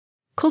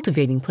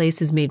Cultivating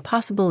Place is made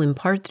possible in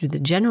part through the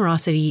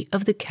generosity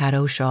of the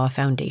Cato Shaw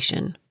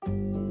Foundation.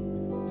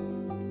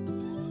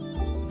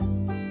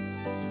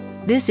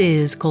 This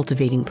is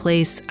Cultivating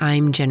Place.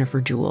 I'm Jennifer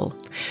Jewell.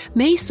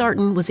 May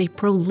Sarton was a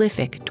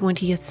prolific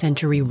 20th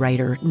century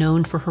writer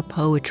known for her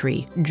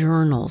poetry,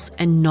 journals,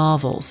 and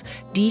novels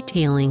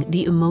detailing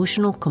the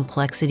emotional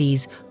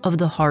complexities of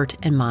the heart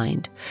and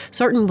mind.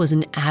 Sarton was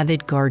an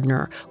avid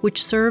gardener,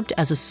 which served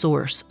as a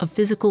source of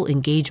physical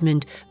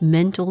engagement,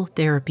 mental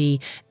therapy,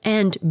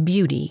 and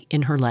beauty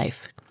in her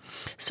life.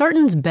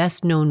 Sarton's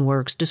best-known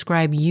works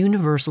describe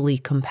universally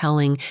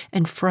compelling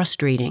and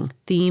frustrating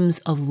themes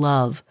of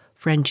love,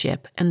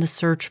 friendship, and the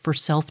search for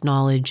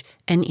self-knowledge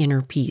and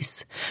inner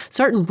peace.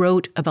 Sarton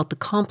wrote about the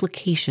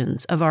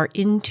complications of our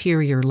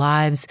interior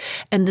lives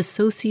and the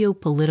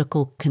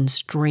socio-political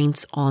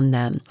constraints on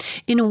them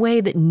in a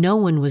way that no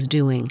one was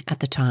doing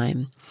at the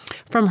time.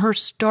 From her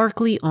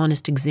starkly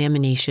honest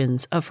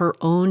examinations of her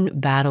own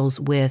battles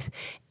with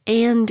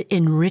and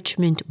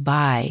enrichment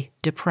by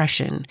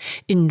depression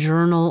in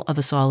Journal of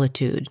a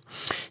Solitude,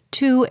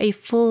 to a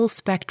full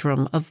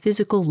spectrum of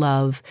physical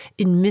love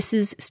in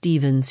Mrs.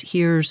 Stevens'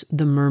 Here's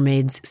the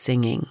Mermaids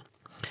Singing.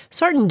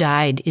 Sarton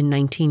died in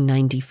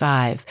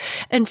 1995,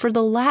 and for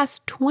the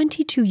last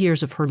 22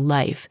 years of her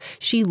life,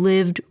 she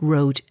lived,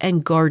 wrote,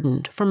 and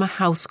gardened from a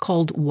house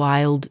called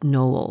Wild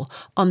Knoll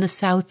on the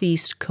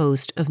southeast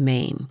coast of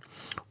Maine.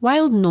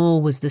 Wild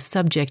Knoll was the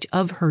subject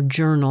of her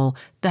journal,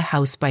 The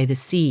House by the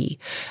Sea,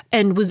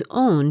 and was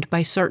owned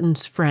by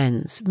Sarton's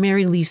friends,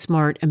 Mary Lee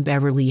Smart and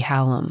Beverly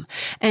Hallam,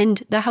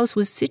 and the house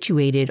was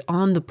situated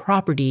on the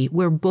property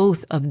where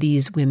both of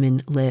these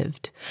women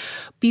lived.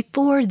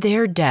 Before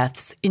their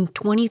deaths in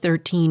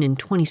 2013 and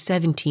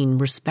 2017,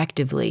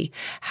 respectively,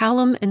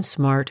 Hallam and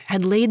Smart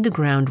had laid the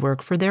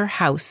groundwork for their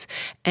house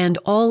and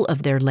all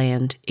of their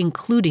land,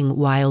 including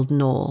Wild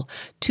Knoll,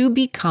 to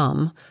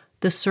become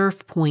the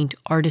Surf Point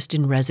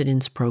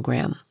Artist-in-Residence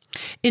program.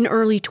 In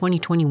early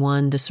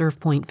 2021, the Surf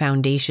Point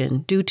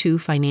Foundation, due to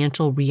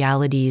financial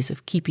realities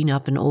of keeping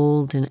up an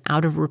old and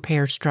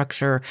out-of-repair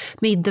structure,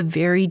 made the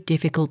very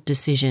difficult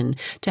decision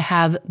to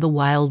have the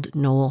Wild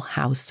Knoll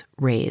house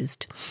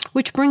razed.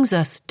 Which brings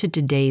us to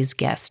today's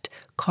guest,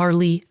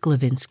 Carly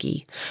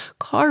Glovinski.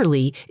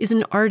 Carly is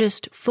an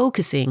artist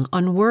focusing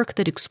on work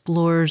that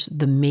explores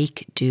the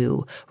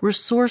make-do,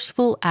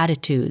 resourceful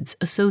attitudes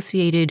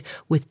associated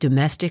with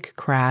domestic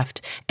craft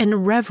and a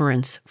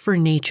reverence for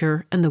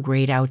nature and the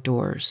great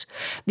outdoors.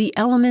 The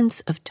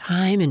elements of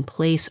time and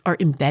place are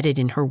embedded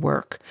in her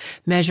work,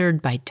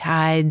 measured by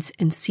tides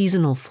and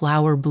seasonal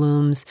flower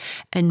blooms,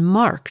 and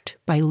marked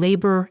by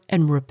labor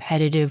and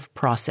repetitive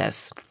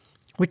process,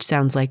 which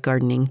sounds like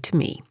gardening to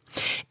me.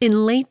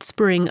 In late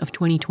spring of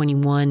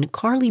 2021,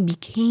 Carly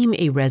became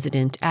a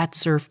resident at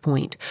Surf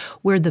Point,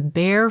 where the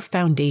bare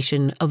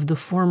foundation of the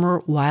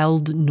former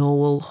Wild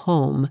Knoll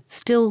home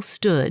still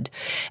stood,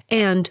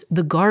 and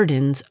the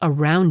gardens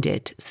around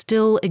it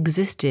still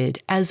existed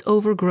as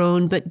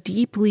overgrown but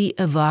deeply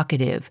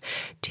evocative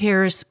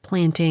terrace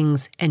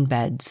plantings and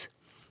beds.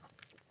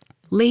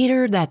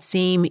 Later that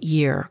same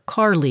year,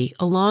 Carly,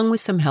 along with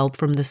some help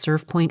from the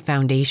Surf Point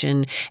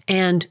Foundation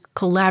and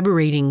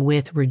collaborating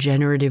with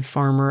regenerative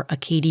farmer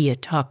Acadia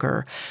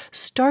Tucker,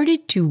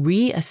 started to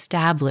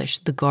re-establish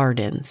the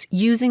gardens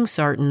using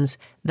Sarton's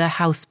The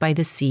House by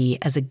the Sea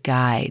as a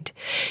guide,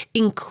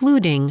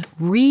 including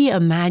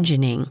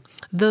reimagining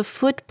the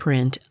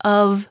footprint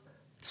of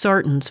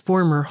Sarton's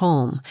former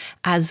home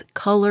as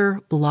color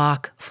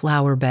block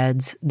flower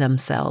beds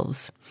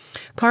themselves.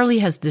 Carly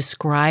has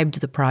described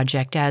the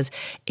project as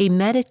a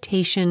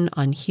meditation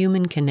on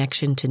human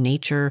connection to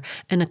nature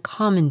and a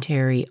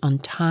commentary on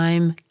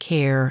time,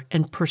 care,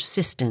 and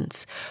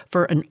persistence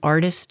for an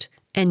artist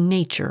and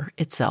nature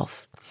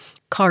itself.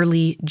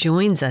 Carly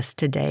joins us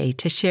today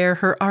to share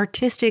her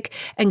artistic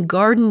and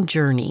garden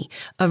journey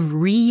of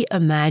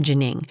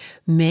reimagining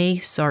May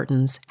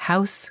Sarton's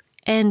house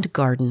and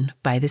garden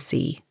by the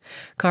sea.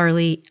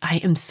 Carly, I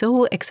am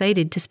so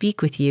excited to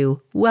speak with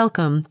you.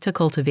 Welcome to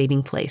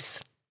Cultivating Place.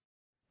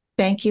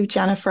 Thank you,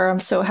 Jennifer.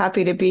 I'm so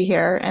happy to be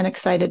here and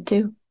excited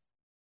too.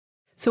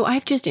 So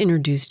I've just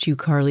introduced you,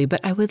 Carly,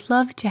 but I would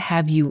love to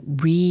have you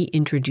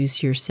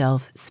reintroduce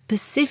yourself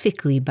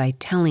specifically by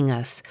telling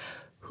us,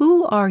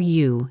 who are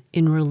you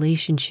in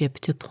relationship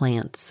to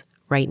plants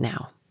right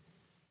now?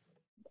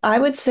 I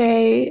would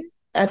say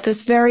at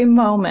this very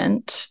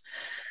moment,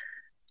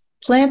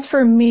 plants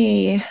for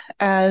me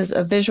as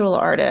a visual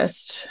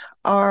artist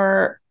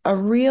are a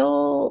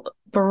real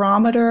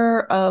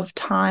barometer of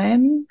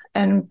time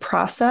and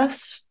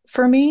process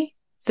for me.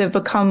 They've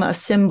become a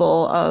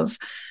symbol of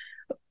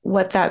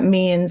what that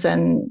means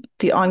and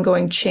the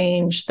ongoing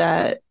change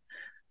that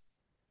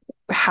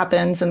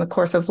happens in the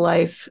course of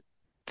life.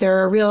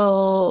 They're a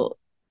real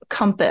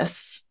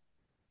compass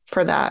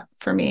for that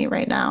for me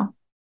right now.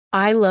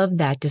 I love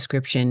that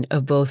description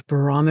of both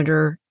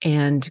barometer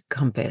and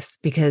compass,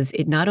 because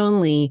it not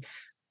only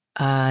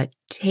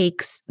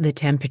takes the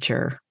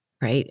temperature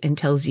right? And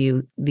tells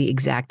you the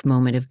exact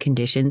moment of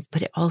conditions,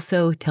 but it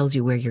also tells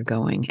you where you're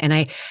going. And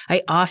I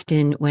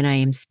often, when I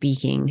am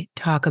speaking,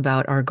 talk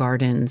about our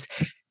gardens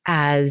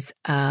as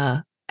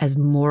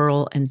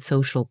moral and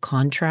social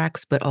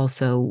contracts, but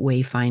also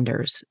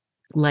wayfinders,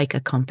 like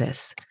a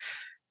compass,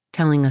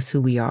 telling us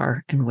who we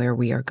are and where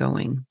we are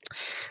going.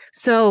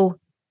 So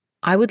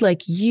I would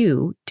like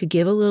you to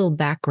give a little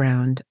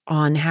background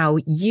on how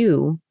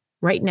you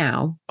right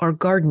now are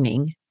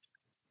gardening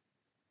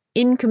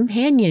in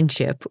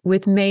companionship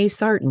with May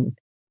Sarton.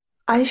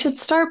 I should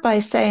start by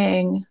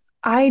saying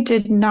I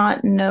did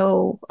not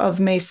know of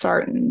May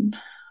Sarton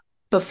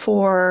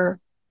before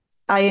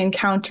I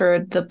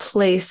encountered the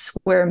place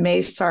where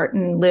May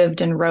Sarton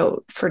lived and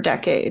wrote for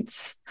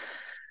decades.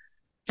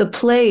 The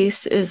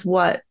place is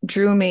what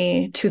drew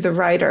me to the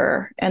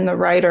writer, and the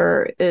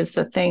writer is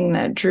the thing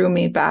that drew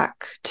me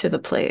back to the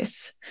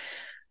place.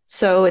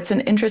 So it's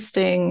an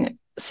interesting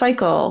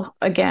cycle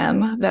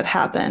again that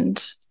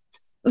happened.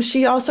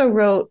 She also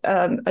wrote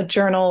a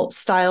journal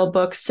style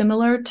book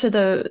similar to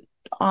the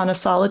On a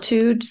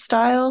Solitude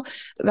style,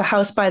 The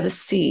House by the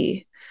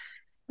Sea.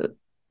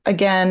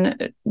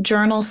 Again,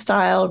 journal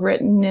style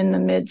written in the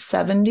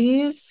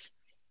mid-70s.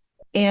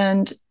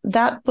 And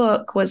that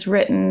book was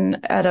written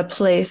at a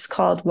place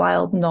called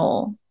Wild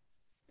Knoll.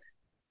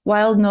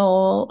 Wild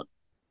Knoll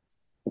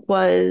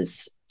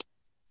was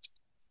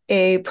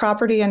a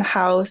property and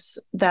house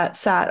that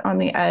sat on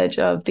the edge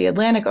of the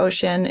Atlantic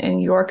Ocean in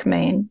York,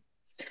 Maine.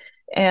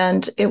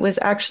 And it was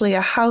actually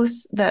a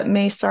house that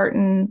May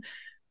Sarton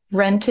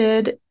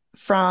rented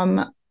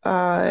from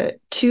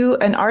to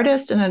an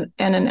artist and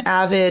an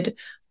avid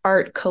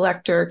art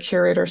collector,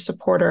 curator,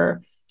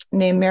 supporter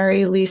named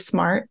Mary Lee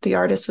Smart. The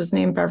artist was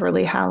named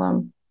Beverly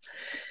Hallam.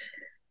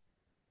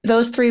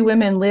 Those three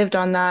women lived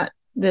on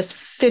this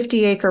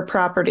 50-acre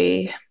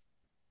property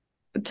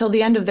till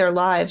the end of their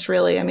lives,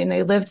 really. I mean,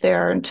 they lived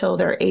there until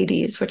their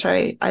 80s, which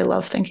I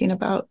love thinking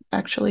about,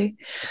 actually.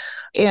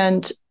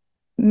 And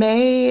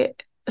May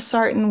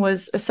Sarton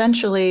was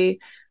essentially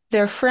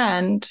their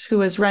friend who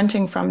was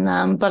renting from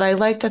them, but I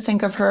like to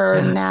think of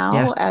her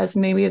now as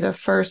maybe the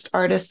first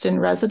artist in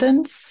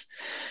residence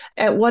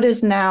at what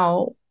is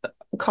now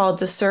called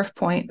the Surf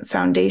Point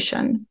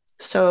Foundation.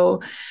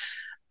 So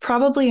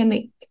probably in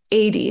the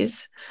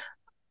 80s,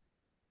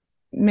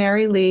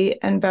 Mary Lee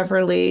and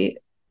Beverly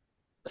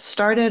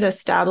started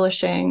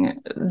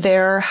establishing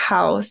their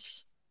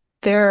house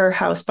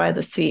by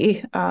the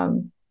sea.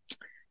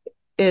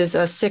 Is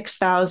a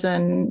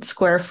 6,000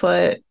 square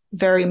foot,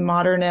 very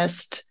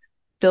modernist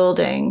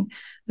building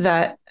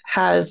that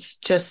has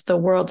just the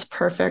world's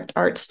perfect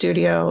art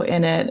studio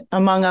in it,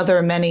 among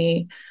other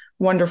many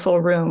wonderful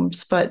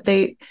rooms. But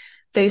they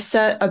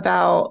set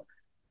about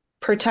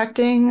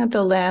protecting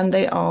the land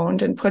they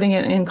owned and putting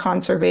it in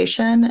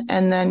conservation,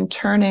 and then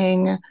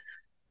turning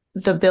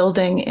the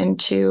building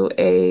into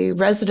a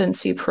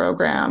residency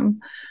program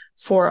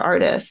for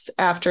artists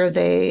after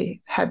they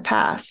had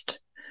passed.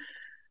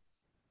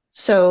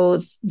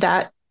 So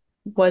that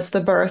was the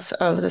birth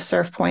of the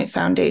Surf Point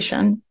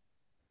Foundation.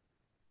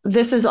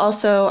 This is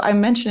also, I'm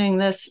mentioning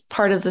this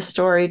part of the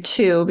story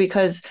too,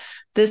 because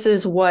this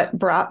is what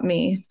brought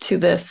me to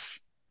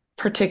this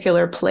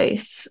particular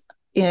place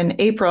in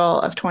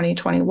April of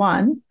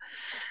 2021.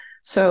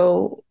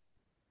 So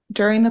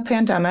during the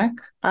pandemic,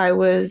 I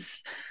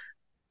was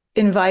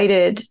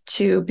invited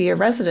to be a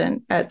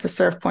resident at the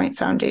Surf Point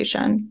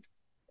Foundation.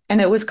 And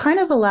it was kind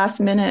of a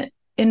last minute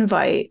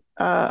invite.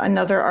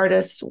 Another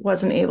artist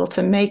wasn't able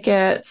to make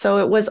it. So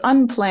it was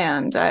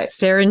unplanned.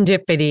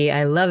 Serendipity.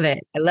 I love it.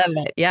 I love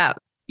it. Yeah.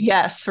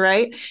 Yes,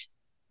 right.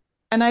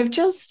 And I've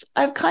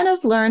kind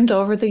of learned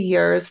over the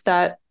years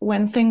that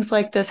when things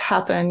like this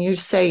happen, you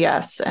say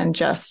yes and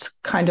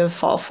just kind of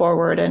fall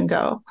forward and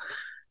go.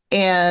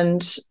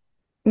 And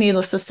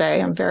needless to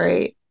say, I'm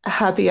very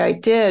happy I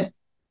did.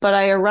 But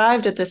I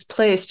arrived at this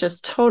place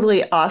just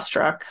totally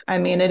awestruck. I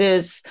mean, it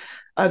is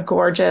a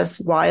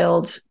gorgeous,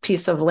 wild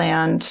piece of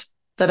land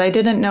that I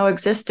didn't know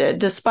existed,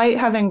 despite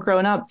having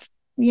grown up,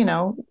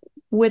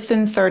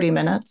 within 30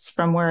 minutes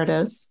from where it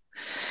is.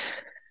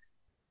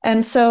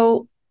 And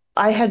so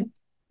I had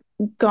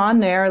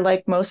gone there,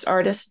 like most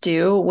artists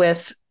do,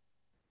 with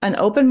an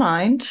open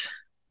mind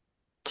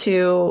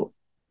to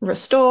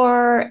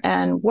restore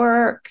and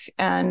work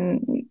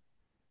and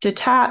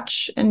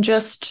detach and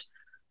just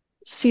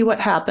see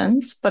what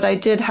happens. But I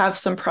did have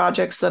some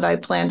projects that I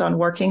planned on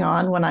working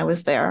on when I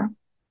was there.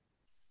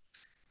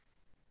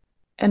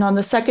 And on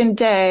the second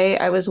day,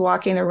 I was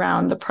walking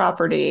around the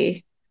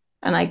property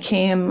and I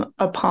came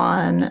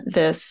upon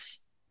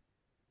this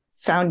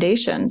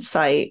foundation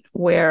site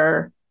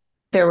where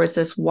there was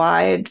this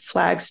wide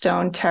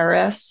flagstone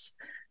terrace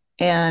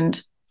and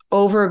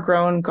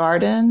overgrown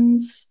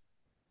gardens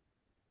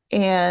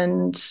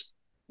and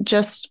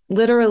just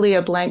literally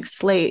a blank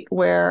slate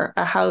where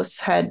a house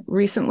had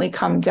recently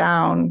come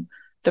down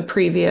the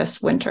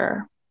previous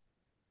winter.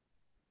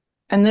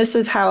 And this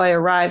is how I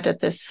arrived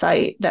at this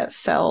site that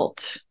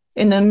felt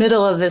in the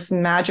middle of this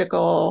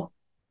magical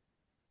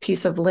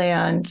piece of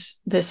land.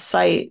 This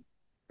site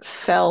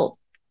felt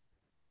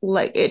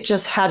like it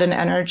just had an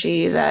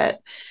energy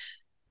that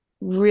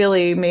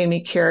really made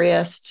me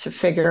curious to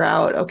figure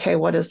out, okay,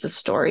 what is the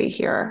story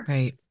here?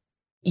 Right.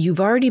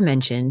 You've already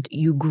mentioned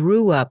you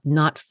grew up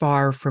not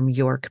far from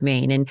York,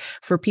 Maine. And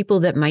for people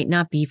that might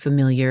not be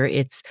familiar,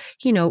 it's,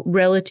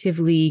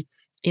 relatively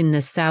in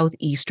the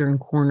southeastern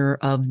corner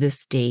of the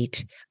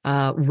state,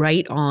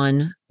 right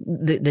on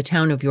the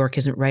town of York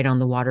isn't right on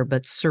the water,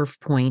 but Surf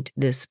Point,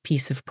 this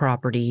piece of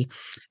property,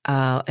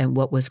 and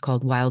what was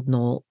called Wild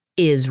Knoll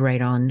is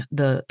right on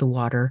the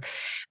water.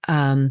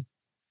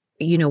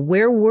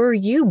 Where were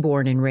you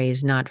born and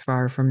raised not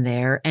far from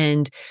there?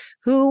 And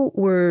who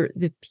were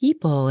the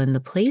people and the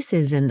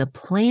places and the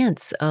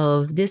plants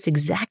of this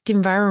exact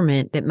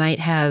environment that might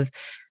have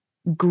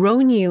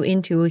grown you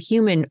into a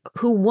human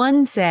who,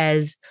 one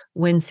says,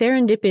 when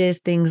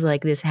serendipitous things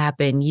like this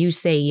happen, you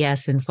say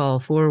yes and fall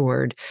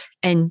forward.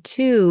 And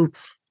two,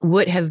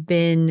 would have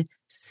been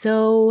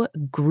so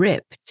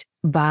gripped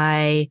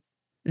by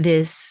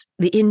the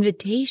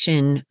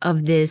invitation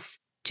of this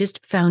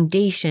just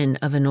foundation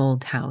of an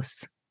old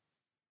house?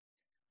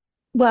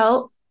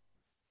 Well,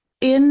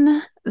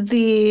 in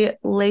the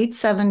late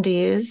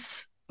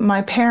 70s,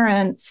 my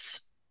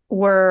parents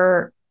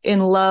were in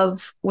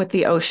love with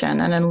the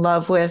ocean and in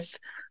love with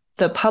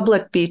the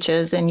public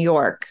beaches in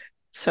York,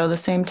 so the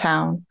same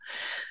town.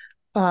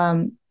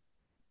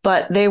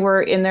 But they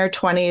were in their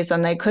 20s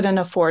and they couldn't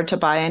afford to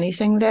buy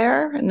anything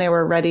there, and they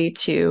were ready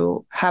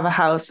to have a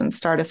house and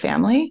start a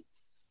family.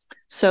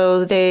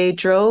 So they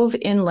drove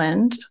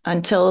inland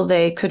until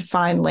they could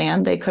find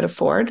land they could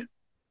afford,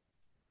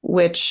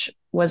 which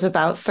was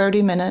about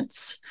 30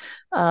 minutes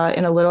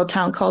in a little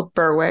town called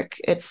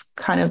Berwick. It's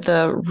kind of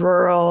the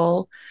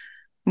rural,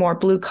 more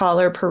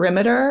blue-collar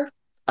perimeter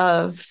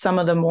of some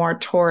of the more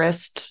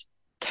tourist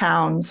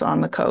towns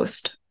on the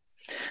coast.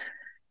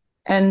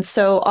 And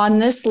so on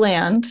this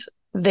land,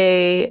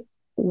 they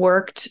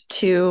worked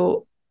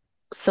to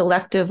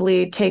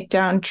selectively take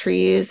down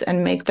trees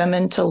and make them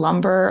into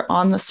lumber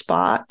on the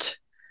spot.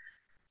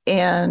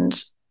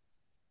 And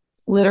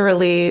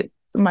literally,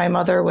 my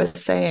mother was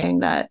saying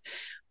that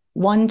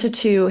 1 to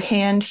 2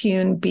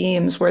 hand-hewn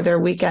beams were their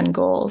weekend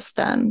goals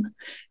then.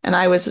 And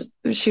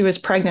she was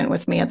pregnant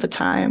with me at the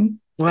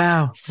time.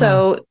 Wow.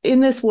 So in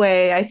this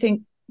way, I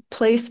think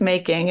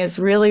placemaking is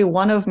really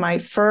one of my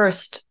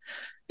first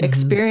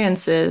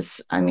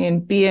experiences. I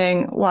mean,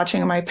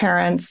 watching my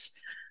parents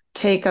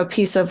take a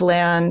piece of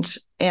land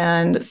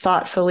and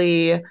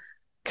thoughtfully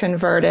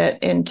convert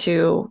it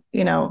into,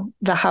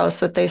 the house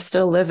that they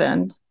still live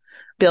in,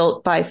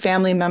 built by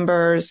family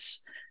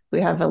members.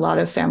 We have a lot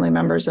of family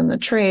members in the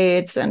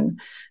trades and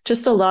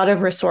just a lot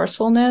of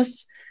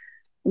resourcefulness.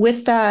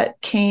 With that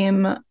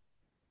came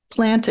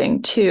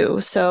planting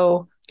too.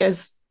 So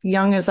as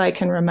young as I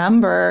can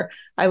remember,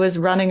 I was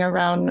running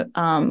around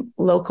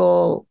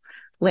local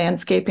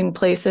landscaping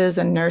places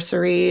and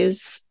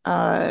nurseries,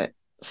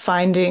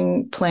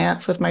 finding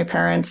plants with my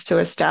parents to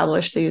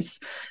establish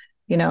these,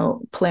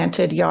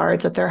 planted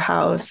yards at their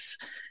house,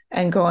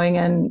 and going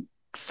and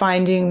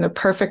finding the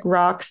perfect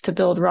rocks to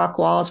build rock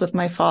walls with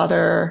my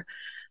father.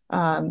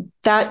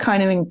 That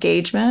kind of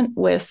engagement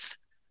with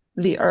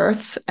the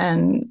earth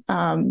and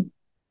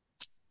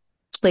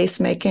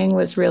placemaking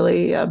was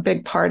really a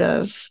big part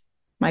of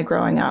my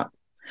growing up.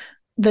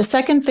 The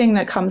second thing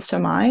that comes to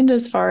mind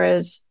as far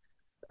as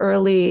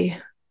early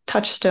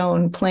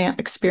touchstone plant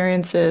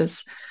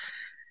experiences,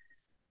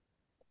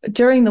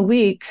 during the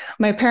week,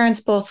 my parents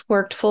both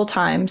worked full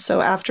time.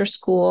 So after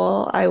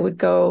school, I would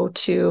go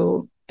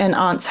to an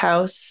aunt's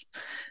house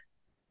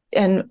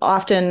and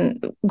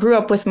often grew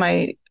up with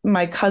my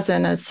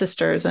cousin as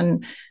sisters.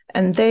 And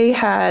they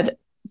had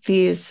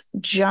these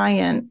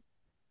giant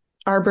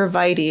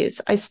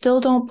arborvitaes. I still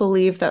don't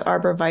believe that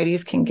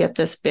arborvitaes can get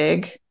this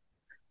big,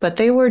 but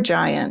they were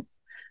giant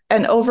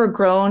and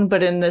overgrown,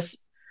 but in this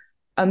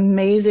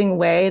amazing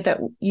way that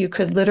you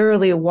could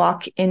literally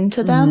walk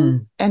into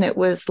them. And it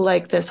was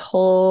like this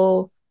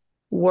whole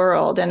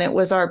world. And it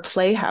was our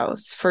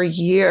playhouse for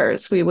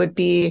years. We would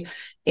be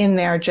in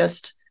there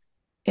just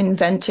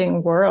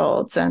inventing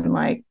worlds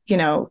and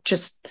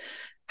just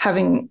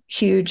having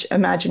huge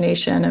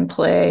imagination and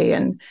play.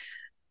 And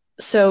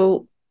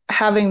so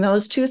having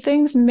those two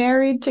things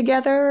married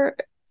together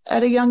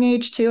at a young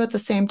age too, at the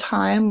same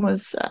time,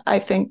 was, I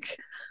think,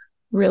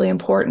 really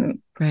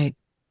important. Right.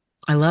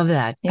 I love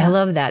that. Yeah. I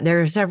love that.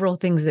 There are several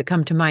things that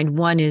come to mind.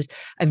 One is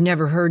I've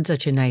never heard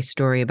such a nice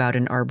story about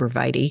an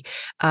arborvitae.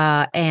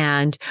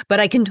 But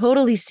I can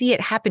totally see it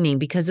happening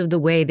because of the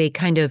way they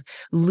kind of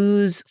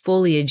lose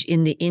foliage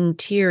in the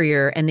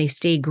interior and they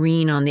stay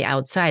green on the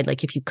outside.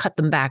 Like if you cut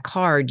them back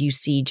hard, you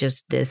see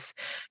just this,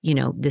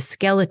 the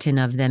skeleton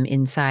of them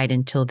inside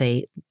until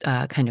they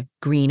kind of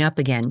green up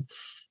again.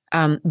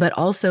 But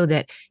also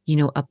that,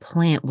 a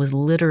plant was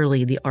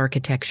literally the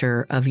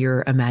architecture of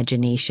your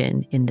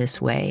imagination in this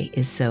way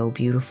is so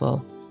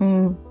beautiful.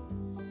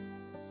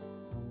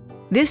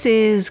 This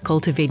is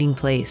Cultivating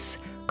Place,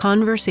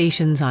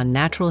 Conversations on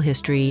natural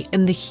history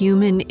and the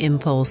human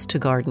impulse to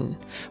garden.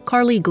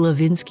 Carly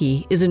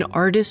Glovinski is an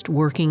artist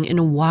working in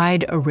a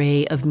wide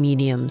array of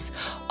mediums,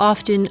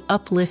 often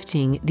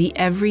uplifting the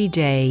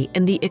everyday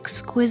and the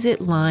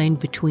exquisite line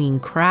between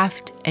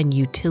craft and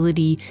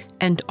utility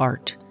and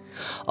art.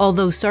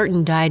 Although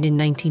Sarton died in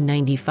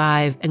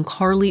 1995 and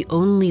Carly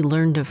only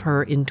learned of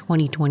her in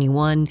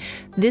 2021,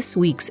 this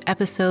week's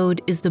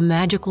episode is the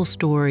magical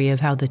story of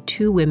how the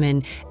two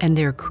women and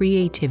their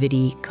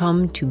creativity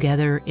come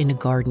together in a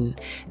garden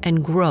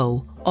and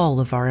grow all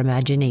of our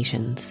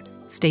imaginations.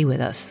 Stay with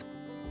us.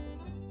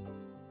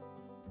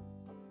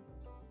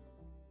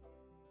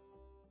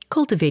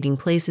 Cultivating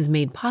Place is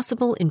made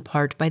possible in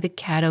part by the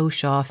Caddo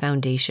Shaw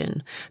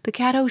Foundation. The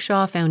Caddo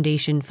Shaw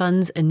Foundation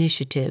funds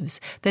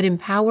initiatives that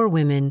empower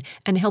women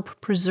and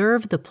help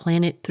preserve the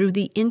planet through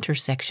the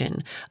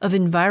intersection of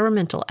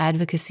environmental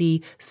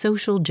advocacy,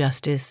 social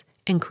justice,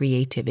 and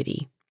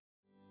creativity.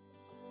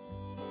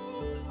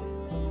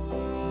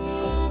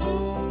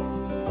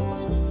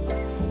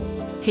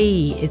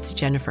 Hey, it's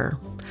Jennifer.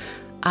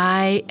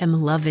 I am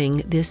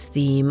loving this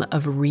theme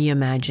of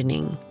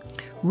reimagining.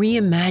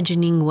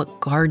 Reimagining what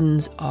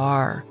gardens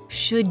are,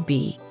 should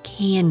be,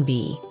 can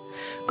be.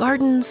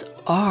 Gardens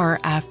are,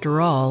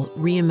 after all,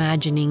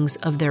 reimaginings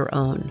of their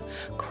own,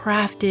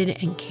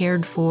 crafted and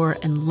cared for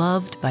and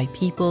loved by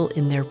people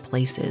in their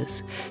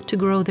places, to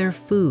grow their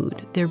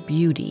food, their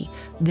beauty,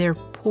 their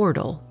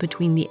portal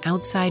between the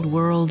outside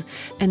world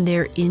and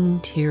their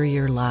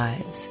interior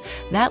lives.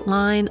 That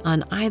line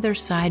on either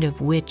side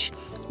of which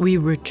we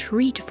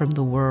retreat from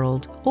the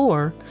world,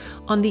 or,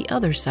 on the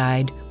other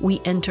side, we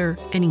enter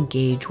and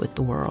engage with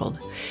the world.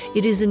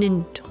 It is an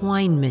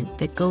entwinement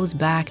that goes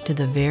back to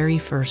the very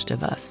first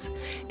of us,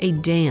 a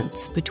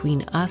dance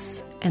between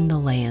us and the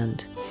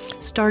land,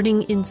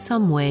 starting in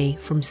some way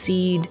from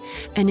seed,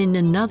 and in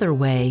another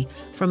way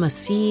from a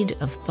seed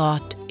of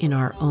thought in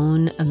our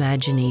own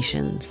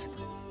imaginations.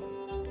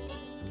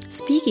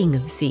 Speaking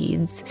of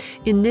seeds,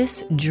 in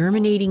this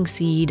germinating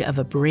seed of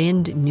a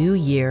brand new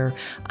year,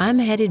 I'm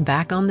headed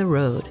back on the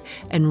road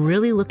and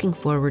really looking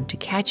forward to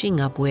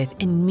catching up with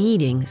and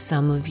meeting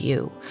some of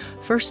you.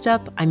 First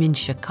up, I'm in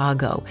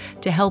Chicago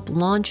to help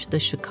launch the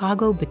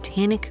Chicago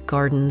Botanic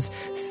Gardens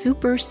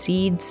Super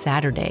Seed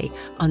Saturday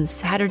on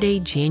Saturday,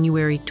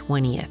 January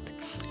 20th.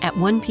 At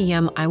 1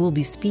 p.m., I will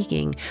be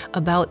speaking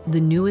about the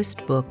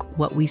newest book,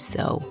 What We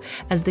Sow,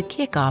 as the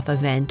kickoff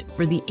event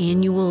for the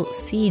annual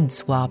seed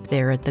swap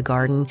there at the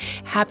garden,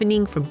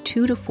 happening from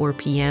 2 to 4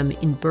 p.m.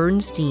 in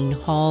Bernstein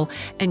Hall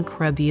and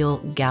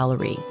Krebeel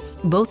Gallery.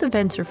 Both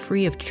events are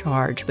free of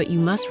charge, but you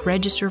must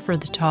register for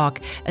the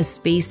talk as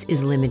space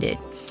is limited.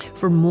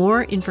 For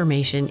more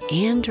information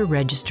and to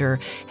register,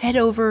 head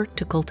over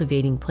to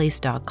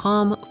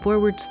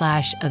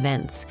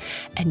cultivatingplace.com/events.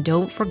 And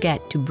don't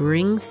forget to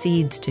bring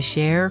seeds to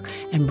share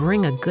and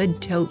bring a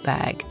good tote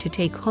bag to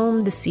take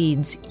home the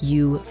seeds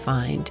you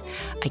find.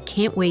 I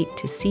can't wait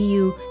to see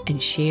you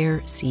and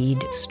share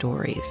seed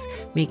stories.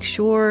 Make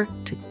sure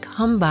to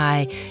come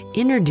by,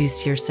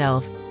 introduce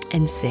yourself,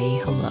 and say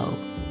hello.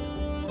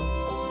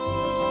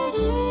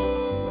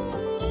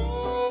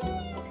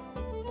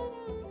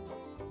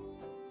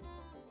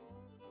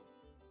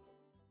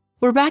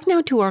 We're back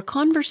now to our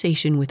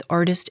conversation with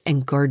artist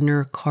and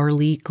gardener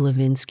Carly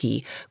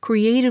Glovinski,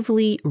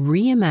 creatively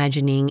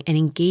reimagining and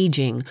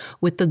engaging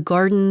with the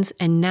gardens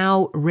and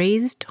now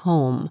raised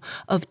home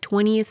of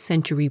 20th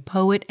century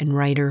poet and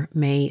writer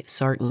May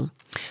Sarton.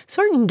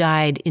 Sarton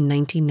died in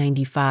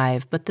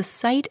 1995, but the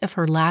site of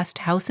her last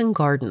house and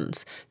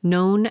gardens,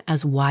 known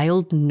as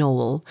Wild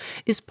Knoll,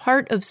 is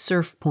part of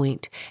Surf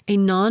Point, a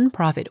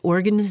nonprofit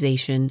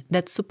organization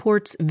that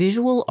supports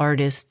visual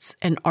artists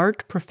and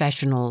art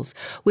professionals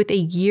with a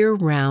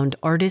year-round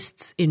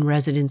Artists in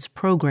Residence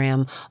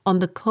program on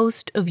the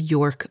coast of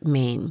York,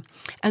 Maine.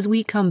 As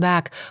we come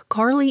back,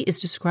 Carly is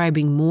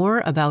describing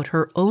more about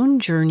her own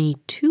journey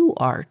to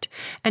art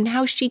and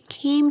how she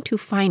came to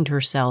find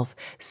herself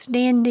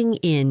standing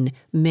in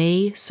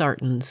May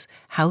Sarton's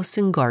house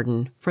and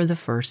garden for the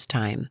first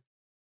time.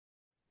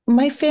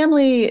 My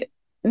family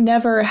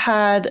never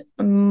had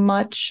took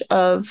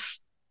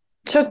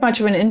much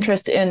of an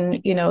interest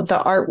in,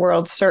 the art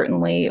world,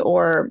 certainly,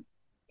 or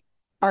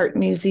art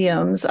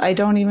museums. I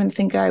don't even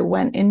think I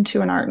went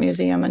into an art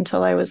museum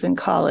until I was in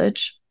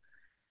college.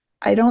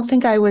 I don't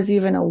think I was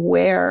even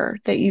aware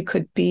that you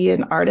could be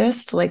an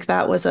artist, like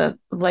that was a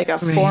Right.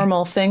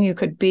 formal thing you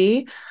could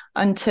be,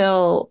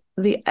 until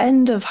the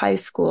end of high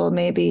school,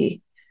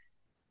 maybe.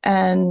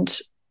 And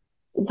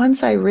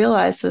once I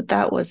realized that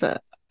that was a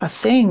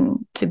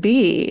thing to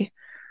be,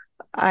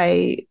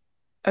 I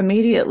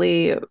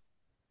immediately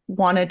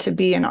wanted to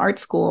be in art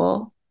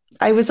school.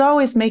 I was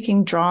always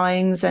making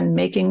drawings and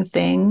making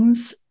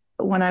things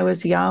when I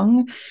was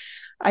young.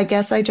 I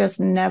guess I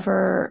just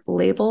never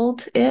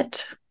labeled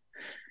it.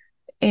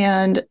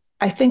 And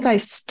I think I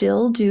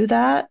still do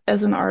that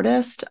as an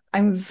artist.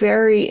 I'm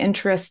very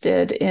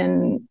interested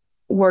in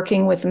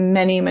working with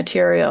many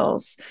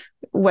materials,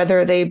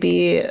 whether they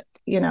be,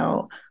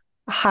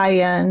 high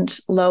end,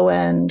 low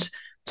end,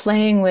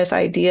 playing with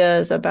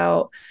ideas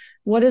about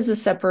what is the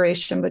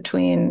separation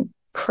between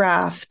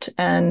craft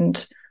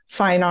and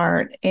fine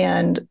art,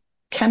 and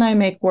can I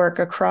make work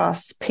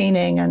across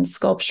painting and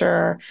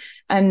sculpture,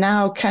 and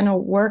now can a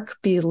work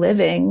be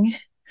living?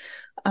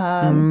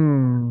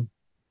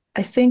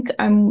 I think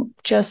I'm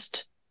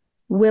just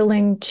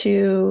willing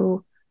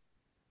to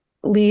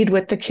lead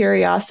with the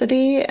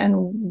curiosity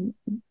and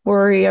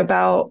worry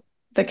about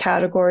the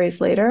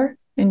categories later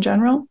in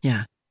general.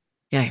 Yeah.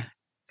 Yeah.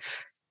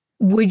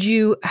 Would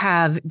you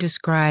have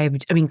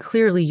described, I mean,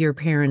 clearly your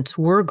parents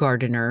were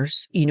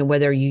gardeners,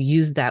 whether you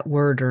use that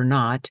word or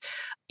not,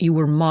 you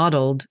were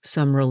modeled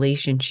some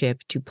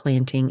relationship to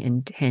planting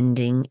and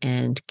tending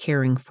and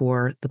caring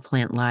for the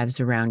plant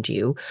lives around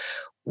you.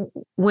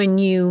 When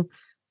you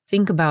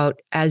think about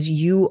as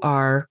you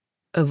are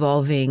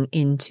evolving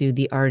into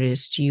the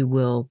artist you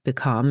will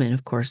become, and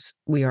of course,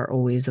 we are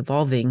always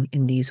evolving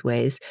in these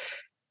ways,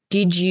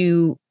 did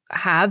you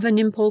have an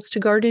impulse to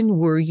garden?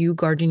 Were you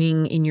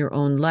gardening in your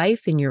own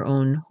life, in your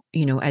own,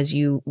 as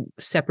you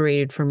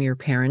separated from your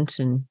parents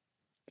and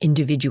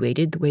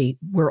individuated the way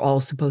we're all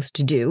supposed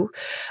to do?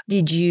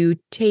 Did you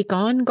take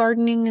on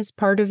gardening as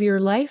part of your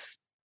life?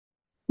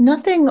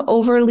 Nothing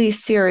overly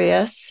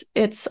serious.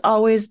 It's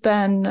always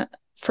been,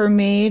 for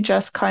me,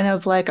 just kind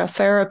of like a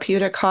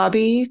therapeutic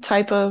hobby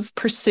type of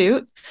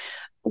pursuit.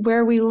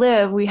 Where we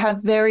live, we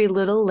have very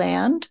little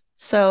land.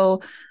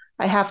 So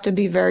I have to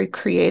be very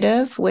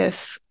creative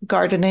with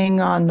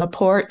gardening on the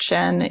porch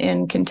and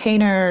in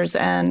containers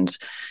and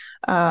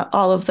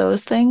all of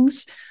those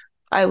things.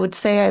 I would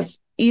say I've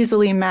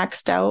easily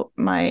maxed out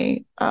my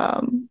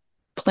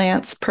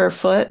plants per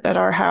foot at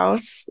our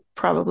house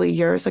probably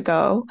years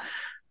ago.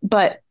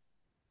 But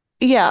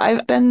yeah,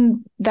 I've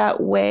been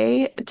that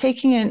way.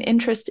 Taking an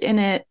interest in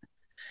it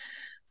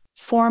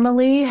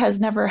formally has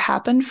never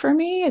happened for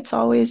me. It's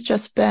always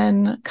just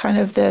been kind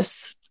of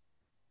this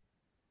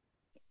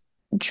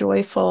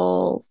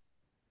joyful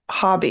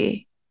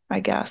hobby, I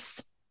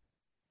guess.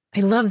 I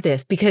love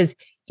this because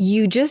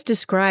you just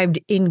described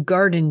in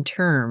garden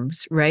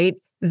terms, right?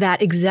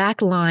 That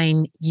exact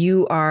line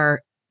you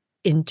are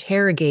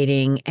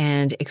interrogating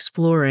and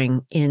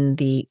exploring in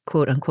the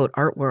quote unquote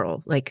art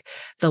world, like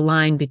the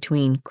line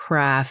between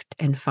craft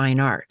and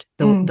fine art,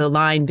 the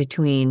line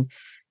between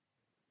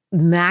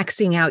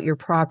maxing out your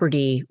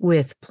property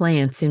with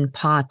plants in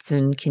pots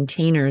and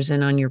containers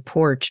and on your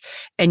porch,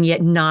 and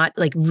yet not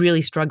like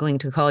really struggling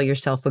to call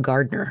yourself a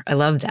gardener. I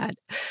love that.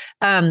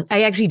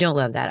 I actually don't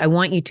love that. I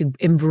want you to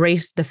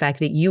embrace the fact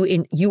that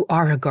you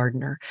are a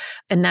gardener,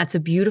 and that's a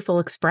beautiful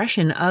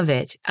expression of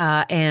it.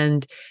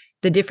 And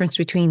the difference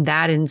between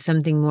that and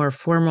something more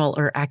formal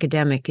or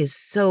academic is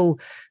so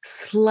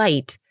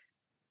slight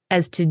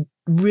as to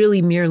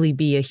really merely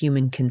be a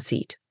human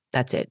conceit.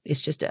 That's it.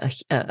 It's just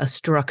a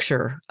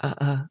structure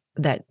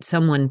that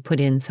someone put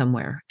in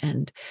somewhere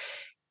and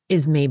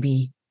is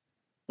maybe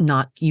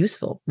not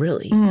useful,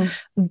 really.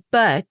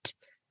 But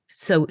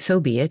so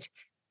be it.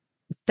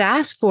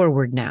 Fast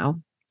forward now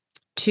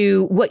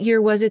to what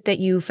year was it that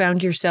you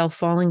found yourself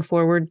falling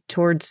forward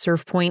towards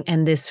Surf Point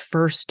and this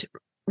first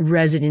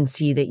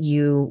residency that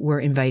you were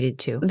invited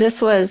to? This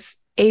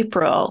was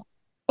April.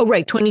 Oh,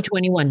 right.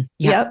 2021.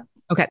 Yeah. Yep.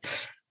 Okay.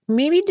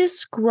 Maybe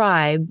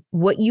describe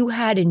what you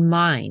had in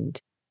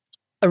mind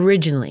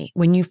originally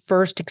when you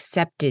first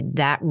accepted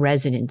that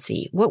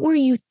residency. What were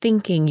you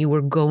thinking you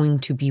were going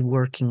to be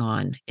working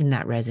on in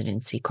that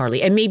residency,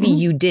 Carly? And maybe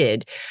you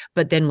did,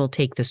 but then we'll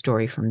take the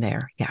story from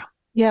there. Yeah.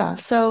 Yeah.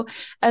 So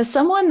as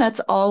someone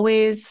that's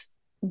always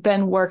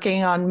been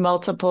working on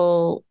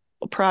multiple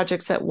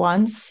projects at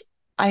once,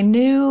 I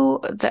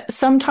knew that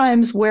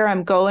sometimes where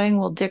I'm going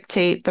will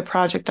dictate the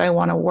project I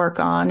want to work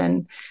on.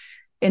 And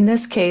in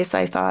this case,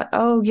 I thought,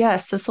 oh,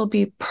 yes, this will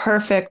be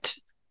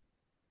perfect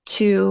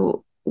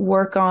to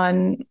work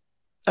on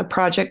a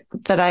project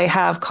that I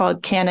have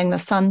called Canning the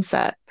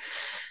Sunset.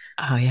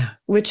 Oh, yeah.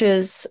 Which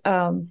is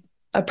a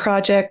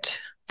project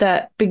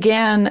that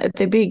began at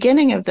the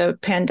beginning of the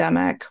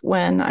pandemic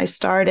when I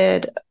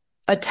started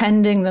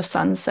attending the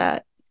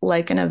sunset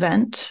like an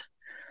event.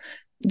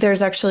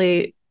 There's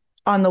actually,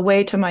 on the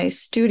way to my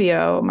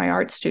studio, my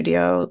art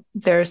studio,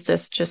 there's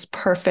this just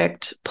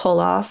perfect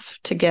pull off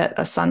to get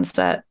a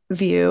sunset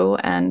view.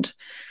 And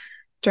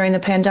during the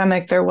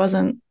pandemic, there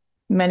wasn't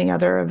many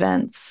other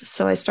events.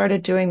 So I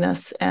started doing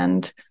this.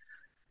 And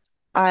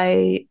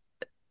I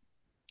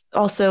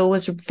also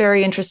was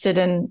very interested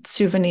in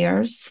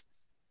souvenirs.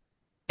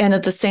 And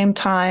at the same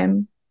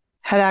time,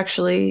 had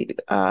actually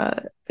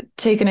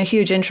taken a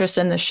huge interest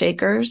in the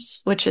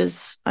Shakers, which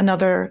is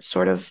another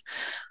sort of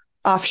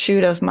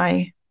offshoot of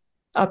my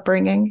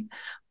upbringing.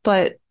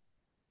 But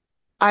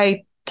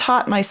I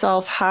taught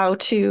myself how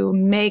to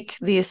make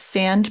these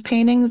sand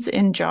paintings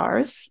in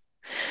jars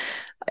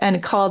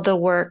and called the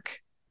work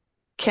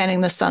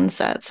Canning the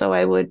Sunset. So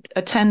I would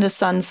attend a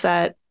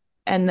sunset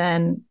and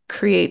then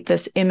create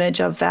this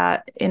image of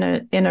that in a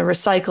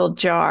recycled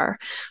jar.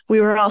 We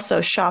were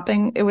also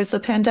shopping. It was the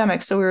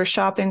pandemic, so we were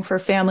shopping for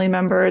family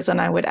members, and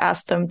I would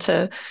ask them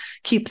to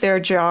keep their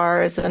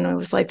jars, and it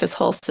was like this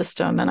whole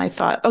system. And I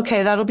thought,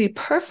 okay, that'll be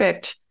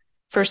perfect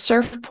for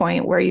Surf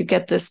Point, where you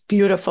get this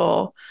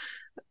beautiful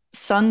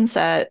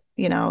sunset.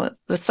 You know,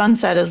 the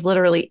sunset is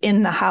literally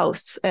in the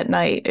house at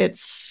night.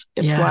 It's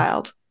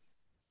wild.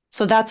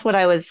 So that's what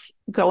I was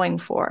going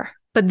for.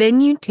 But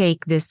then you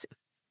take this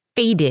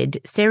fated,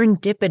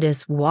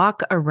 serendipitous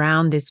walk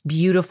around this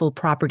beautiful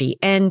property.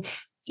 And,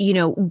 you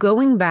know,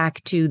 going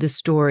back to the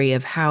story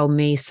of how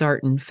May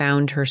Sarton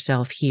found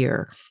herself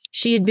here,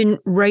 she had been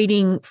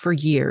writing for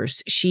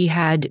years. She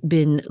had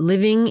been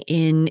living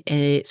in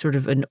a sort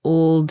of an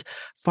old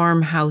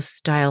farmhouse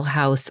style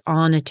house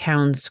on a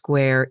town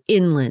square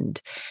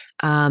inland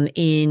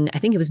in, I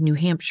think it was New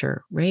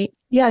Hampshire, right?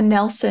 Yeah,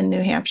 Nelson,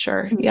 New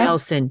Hampshire. Yeah.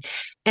 Nelson.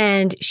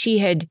 And she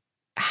had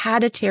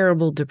a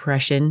terrible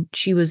depression.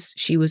 She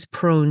was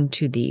prone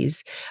to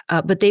these,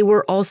 but they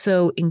were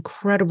also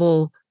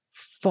incredible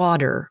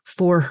fodder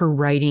for her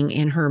writing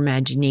and her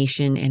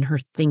imagination and her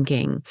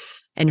thinking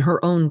and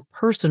her own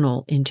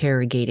personal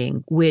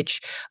interrogating,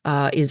 which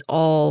is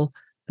all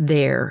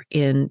there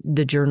in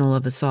the Journal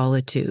of a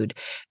Solitude.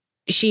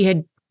 She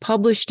had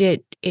published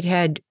it. It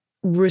had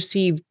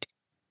received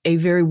a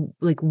very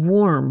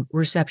warm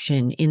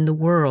reception in the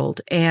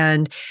world.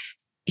 And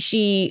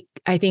she,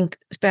 I think,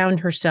 found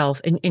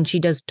herself, and she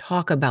does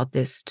talk about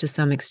this to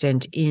some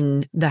extent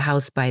in The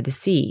House by the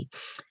Sea.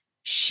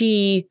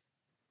 She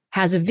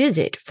has a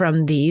visit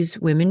from these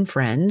women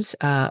friends,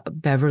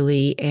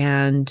 Beverly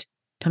and,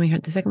 tell me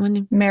the second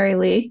one. Mary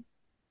Lee.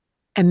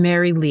 And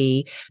Mary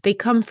Lee. They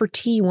come for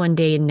tea one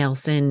day in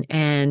Nelson,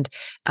 and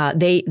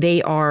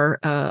they are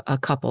a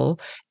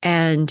couple,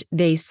 and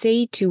they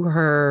say to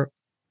her,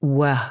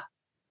 well,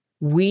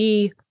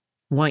 we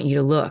want you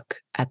to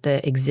look at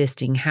the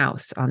existing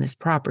house on this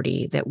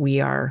property that we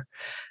are,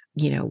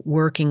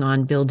 working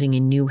on building a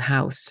new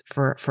house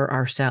for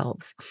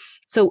ourselves.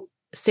 So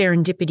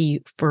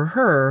serendipity for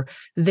her,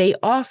 they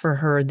offer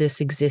her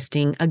this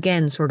existing,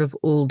 again, sort of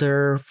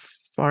older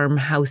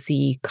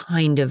farmhousey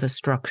kind of a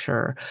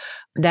structure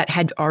that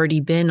had already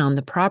been on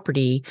the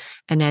property.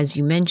 And as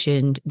you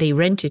mentioned, they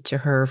rent it to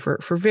her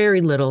for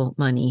very little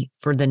money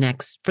for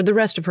the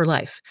rest of her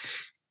life.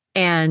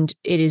 And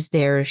it is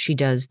there she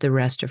does the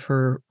rest of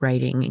her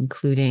writing,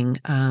 including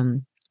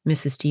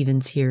Mrs.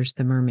 Stevens Hears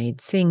the Mermaid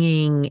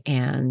Singing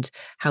and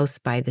House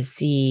by the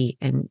Sea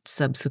and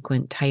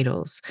subsequent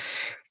titles.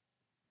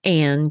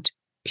 And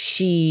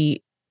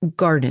she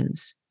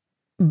gardens,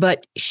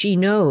 but she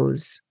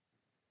knows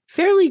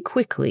fairly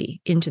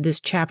quickly into this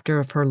chapter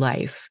of her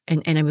life,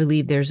 and I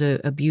believe there's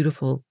a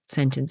beautiful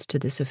sentence to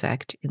this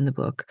effect in the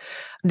book,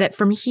 that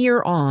from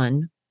here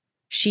on,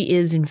 she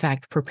is, in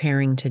fact,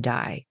 preparing to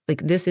die.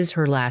 This is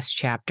her last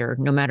chapter,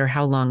 no matter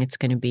how long it's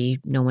going to be,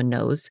 no one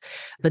knows.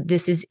 But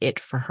this is it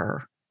for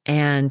her.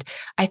 And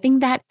I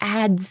think that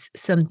adds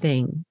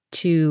something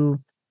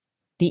to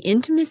the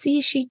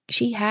intimacy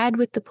she had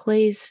with the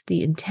place,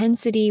 the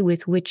intensity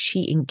with which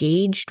she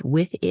engaged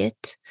with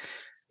it.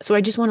 So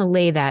I just want to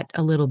lay that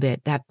a little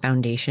bit, that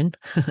foundation,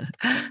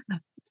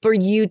 for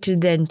you to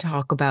then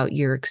talk about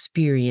your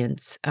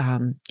experience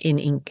in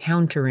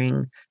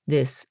encountering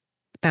this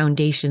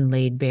foundation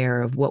laid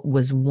bare of what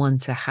was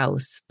once a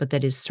house, but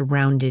that is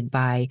surrounded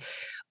by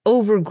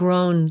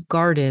overgrown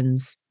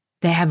gardens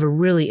that have a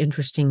really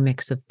interesting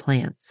mix of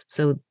plants.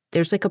 So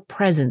there's a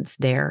presence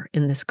there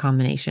in this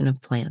combination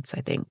of plants, I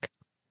think.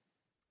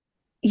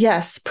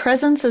 Yes,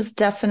 presence is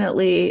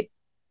definitely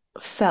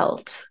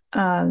felt.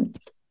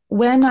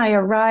 When I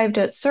arrived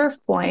at Surf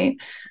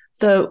Point,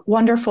 the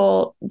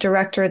wonderful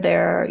director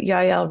there,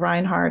 Yael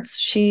Reinhartz,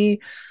 she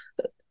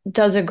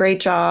does a great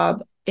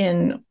job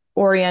in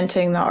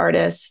orienting the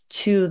artist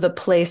to the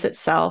place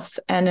itself.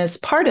 And as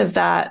part of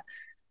that,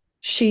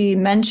 she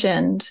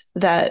mentioned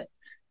that,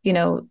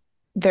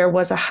 there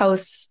was a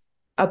house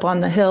up on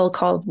the hill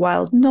called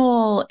Wild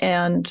Knoll,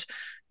 and,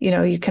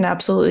 you can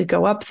absolutely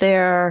go up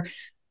there.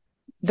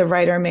 The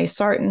writer May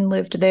Sarton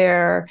lived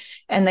there,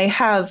 and they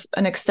have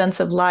an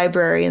extensive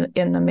library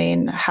in the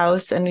main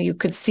house, and you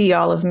could see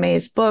all of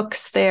May's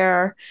books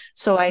there.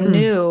 So I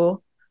knew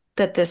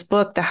that this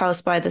book, The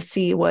House by the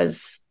Sea,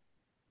 was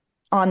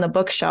on the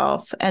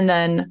bookshelf. And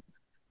then,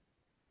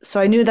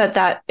 so I knew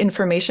that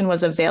information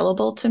was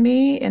available to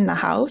me in the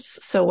house.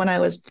 So when I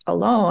was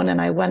alone and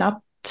I went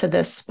up to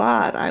this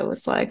spot, I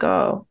was like,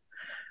 oh,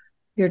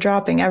 you're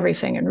dropping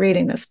everything and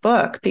reading this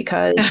book,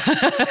 because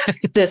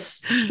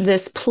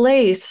this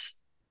place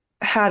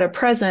had a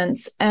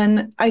presence.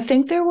 And I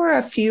think there were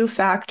a few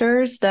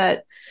factors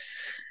that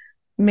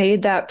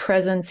made that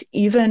presence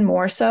even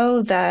more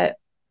so, that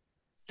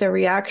the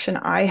reaction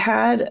I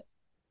had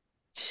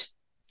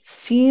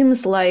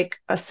seems like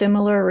a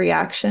similar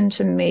reaction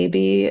to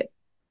maybe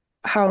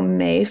how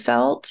May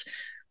felt.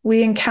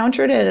 We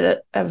encountered it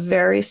at a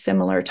very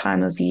similar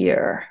time of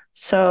year.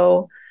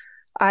 So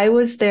I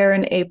was there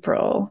in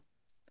April,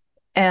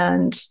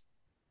 and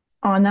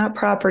on that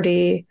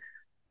property,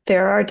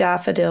 there are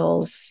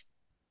daffodils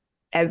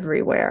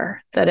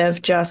everywhere that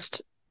have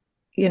just,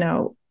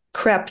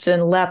 crept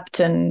and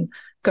leapt and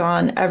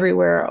gone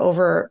everywhere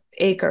over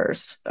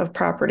acres of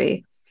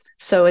property.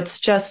 So it's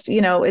just,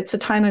 it's a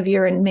time of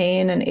year in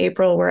Maine and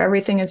April where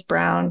everything is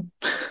brown,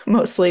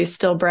 mostly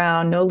still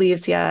brown, no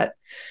leaves yet.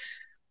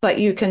 But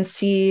you can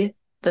see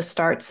the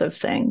starts of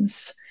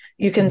things.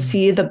 You can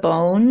see the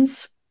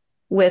bones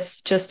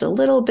with just a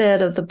little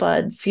bit of the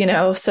buds,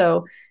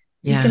 so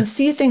you can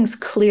see things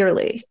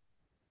clearly.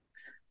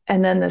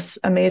 And then this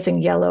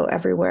amazing yellow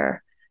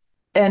everywhere.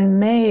 And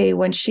May,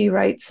 when she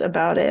writes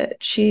about it,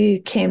 she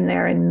came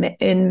there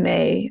in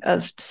May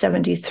of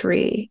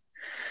 73.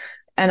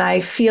 And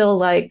I feel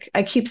like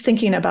I keep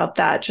thinking about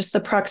that, just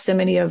the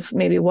proximity of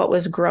maybe what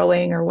was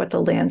growing or what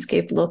the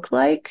landscape looked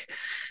like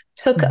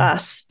took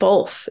us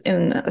both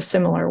in a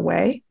similar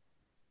way.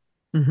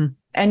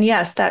 And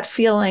yes, that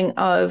feeling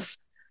of,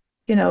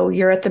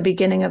 you're at the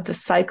beginning of the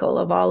cycle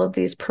of all of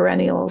these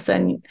perennials,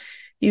 and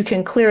you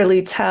can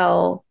clearly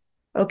tell,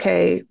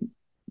 okay,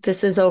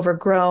 this is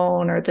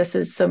overgrown, or this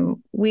is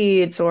some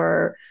weeds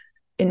or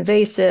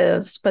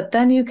invasives, but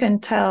then you can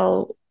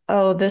tell,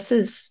 oh,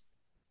 this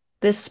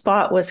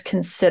spot was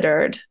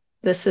considered.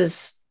 This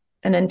is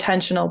an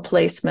intentional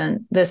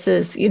placement. This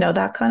is,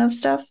 that kind of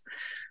stuff.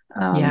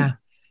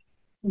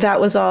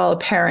 That was all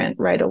apparent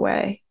right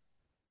away.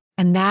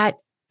 And that,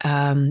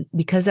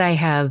 because I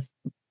have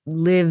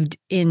lived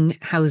in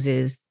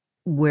houses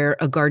where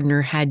a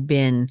gardener had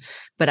been,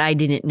 but I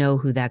didn't know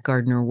who that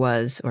gardener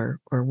was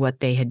or what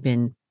they had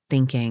been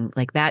thinking,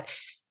 like that,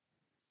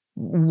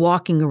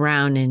 walking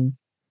around and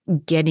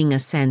getting a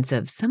sense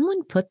of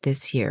someone put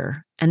this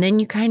here. And then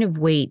you kind of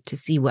wait to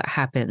see what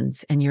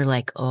happens. And you're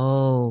like,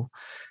 oh,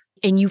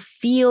 and you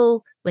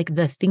feel like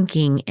the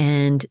thinking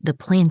and the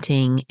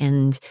planting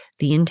and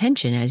the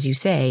intention, as you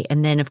say.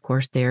 And then, of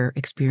course, their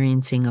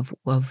experiencing of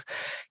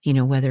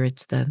whether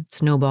it's the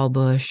snowball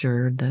bush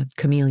or the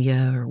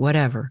camellia or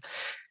whatever.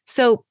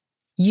 So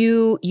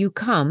you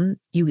come,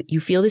 you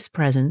feel this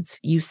presence,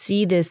 you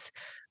see this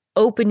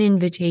open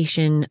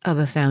invitation of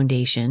a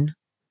foundation,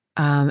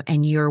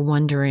 and you're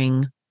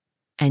wondering,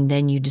 and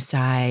then you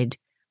decide,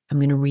 I'm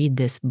going to read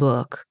this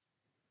book.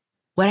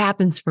 What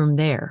happens from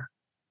there?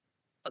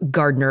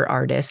 Gardener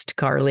artist,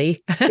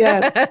 Carly.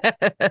 Yes.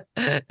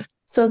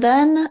 So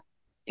then,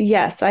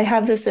 yes, I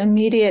have this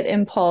immediate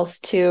impulse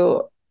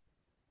to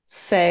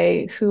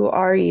say, who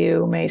are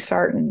you, May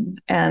Sarton?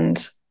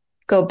 And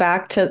go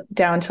back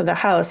down to the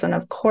house. And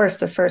of course,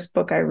 the first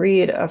book I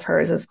read of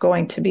hers is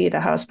going to be The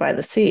House by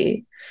the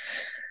Sea,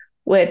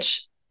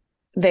 which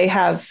they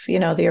have,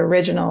 the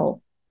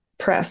original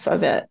press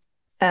of it.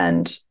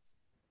 And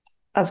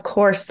of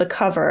course, the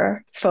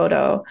cover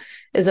photo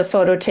is a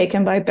photo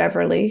taken by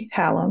Beverly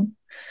Hallam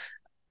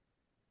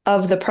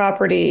of the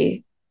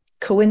property,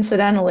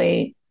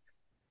 coincidentally,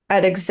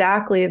 at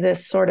exactly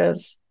this sort of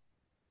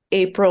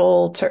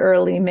April to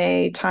early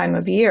May time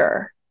of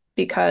year,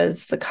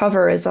 because the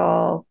cover is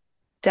all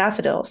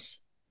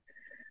daffodils.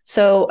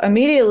 So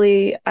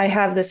immediately I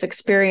have this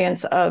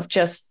experience of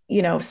just,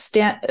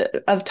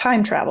 of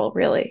time travel,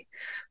 really.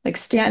 Like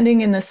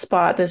standing in this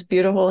spot, this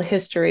beautiful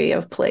history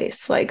of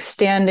place, like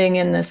standing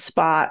in this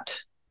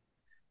spot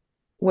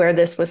where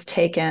this was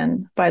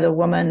taken by the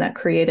woman that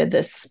created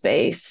this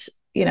space,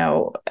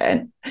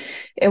 and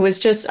it was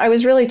just, I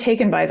was really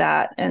taken by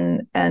that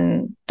and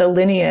the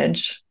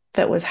lineage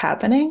that was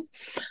happening.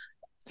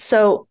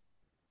 So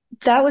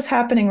that was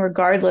happening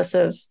regardless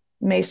of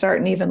May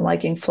Sarton even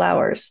liking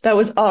flowers.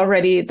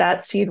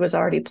 That seed was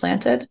already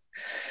planted.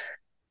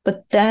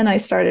 But then I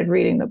started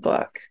reading the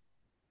book,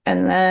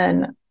 and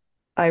then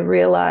I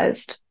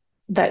realized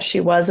that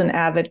she was an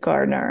avid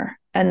gardener,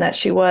 and that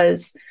she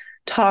was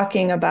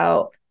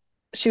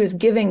she was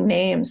giving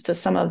names to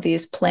some of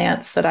these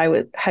plants that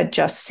I had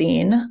just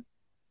seen.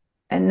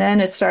 And then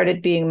it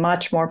started being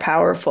much more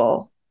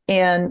powerful.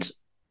 And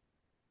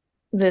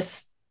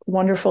this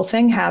wonderful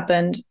thing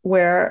happened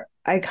where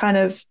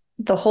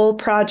the whole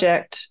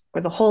project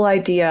or the whole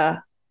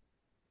idea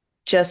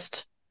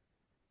just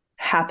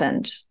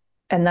happened.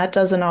 And that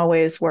doesn't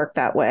always work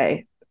that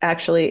way.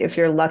 Actually, if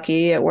you're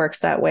lucky, it works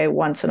that way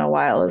once in a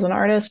while as an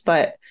artist.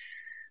 But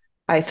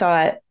I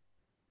thought,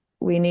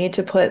 we need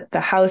to put the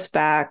house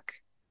back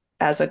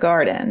as a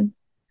garden.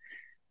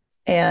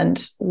 And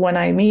when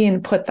I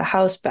mean put the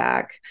house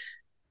back,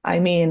 I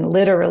mean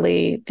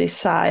literally the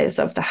size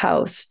of the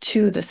house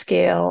to the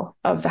scale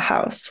of the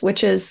house,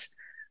 which is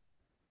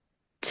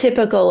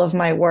typical of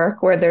my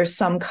work, where there's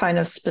some kind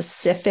of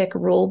specific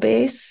rule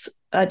base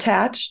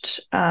attached,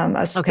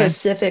 a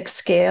specific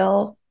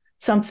scale,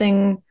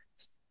 something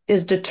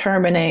is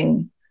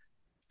determining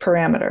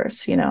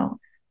parameters,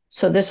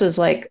 So this is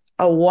like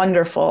a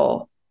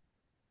wonderful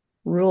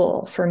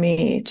rule for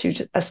me to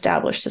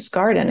establish this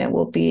garden. It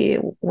will be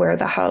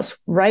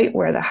right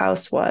where the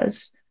house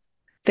was.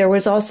 There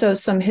was also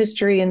some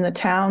history in the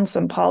town,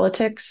 some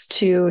politics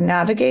to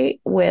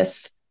navigate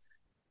with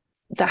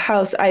the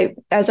house.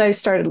 As I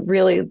started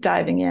really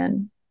diving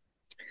in,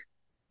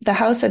 the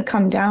house had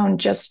come down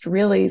just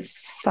really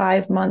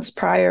 5 months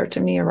prior to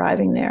me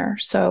arriving there.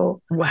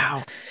 So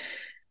wow,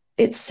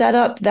 it set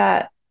up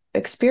that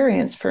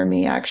experience for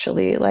me,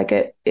 actually. Like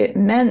it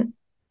meant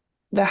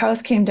the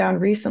house came down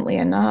recently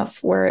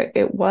enough where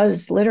it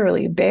was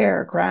literally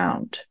bare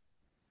ground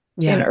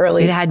in yeah,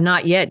 early. it had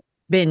not yet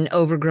been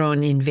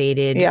overgrown,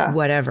 invaded, Yeah,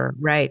 whatever,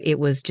 right? It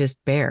was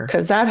just bare.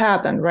 because that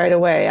happened right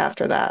away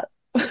after that.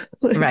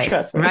 Right,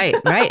 Trust me.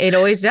 right. It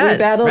always does.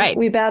 Right.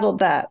 We battled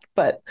that.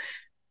 But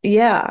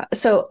yeah.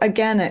 So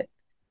again,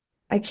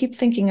 I keep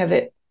thinking of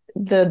it,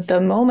 the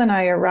moment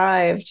I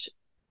arrived,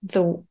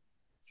 the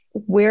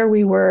where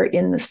we were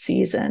in the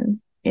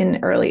season in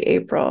early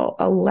April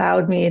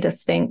allowed me to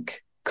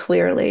think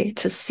clearly,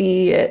 to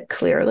see it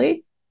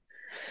clearly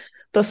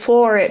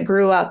before it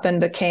grew up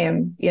and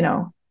became,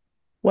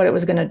 what it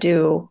was going to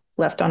do,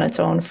 left on its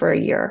own for a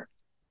year.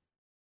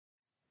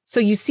 So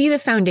you see the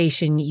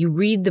foundation, you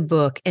read the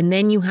book, and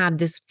then you have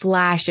this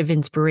flash of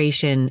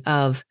inspiration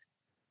of,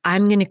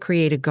 I'm going to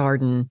create a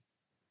garden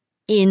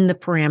in the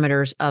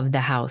parameters of the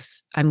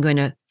house. I'm going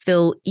to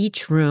fill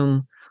each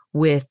room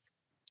with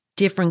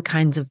different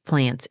kinds of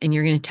plants. And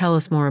you're going to tell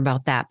us more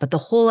about that. But the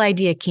whole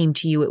idea came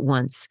to you at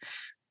once.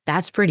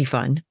 That's pretty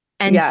fun.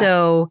 And Yeah.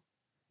 so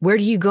where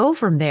do you go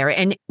from there?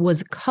 And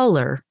was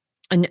color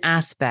an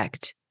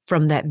aspect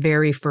from that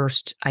very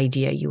first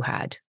idea you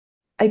had?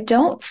 I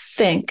don't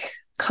think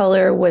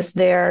color was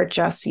there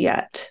just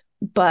yet,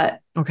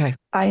 but okay,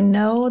 I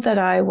know that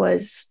I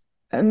was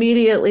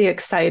immediately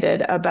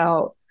excited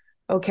about,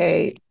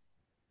 okay,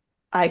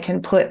 I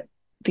can put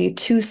the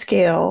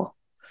 2-scale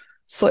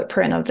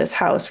footprint of this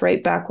house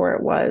right back where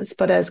it was,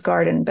 but as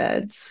garden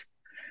beds.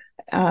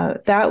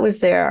 That was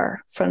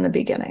there from the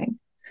beginning.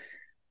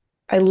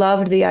 I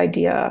loved the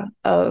idea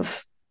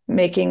of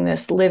making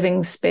this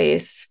living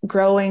space,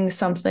 growing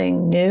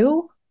something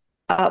new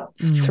up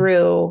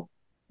through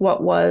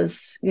what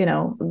was,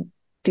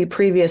 the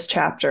previous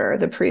chapter,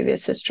 the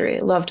previous history.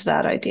 Loved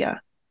that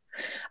idea.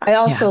 I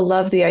also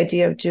love the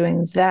idea of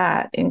doing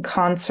that in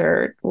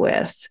concert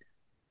with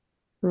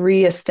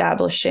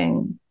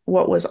reestablishing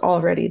what was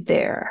already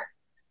there.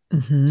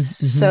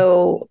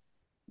 So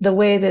the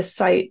way this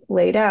site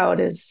laid out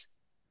is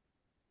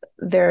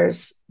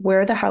there's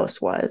where the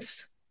house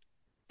was,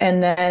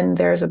 and then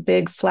there's a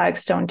big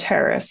flagstone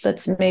terrace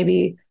that's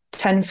maybe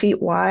 10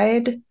 feet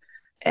wide,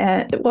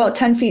 and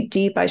 10 feet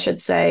deep, I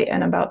should say,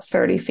 and about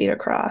 30 feet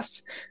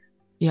across.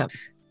 Yep.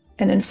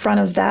 And in front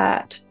of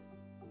that,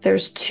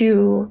 there's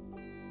 2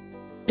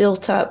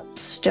 built up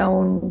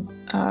stone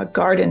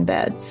garden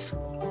beds.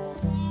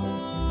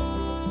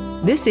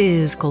 This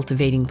is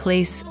Cultivating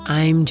Place.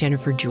 I'm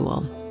Jennifer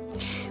Jewell.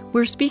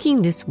 We're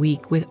speaking this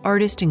week with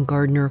artist and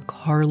gardener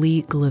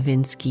Carly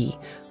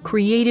Glovinski,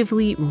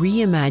 creatively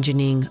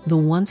reimagining the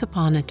once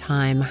upon a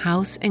time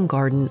house and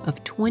garden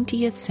of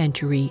 20th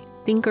century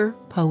thinker,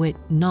 poet,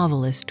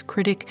 novelist,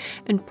 critic,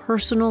 and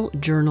personal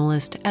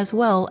journalist, as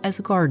well as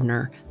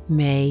gardener,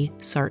 May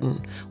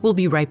Sarton. We'll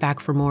be right back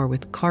for more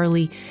with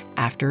Carly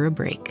after a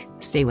break.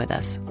 Stay with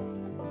us.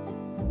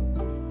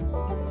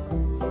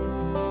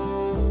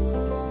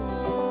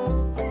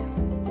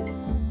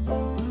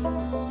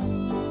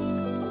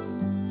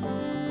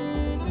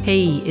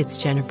 Hey, it's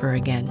Jennifer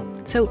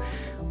again. So,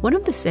 one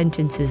of the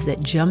sentences that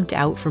jumped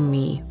out from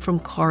me from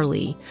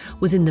Carly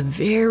was in the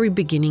very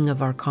beginning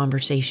of our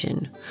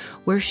conversation,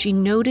 where she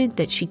noted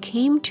that she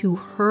came to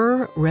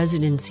her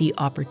residency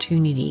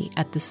opportunity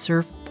at the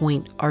Surf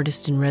Point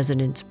Artist in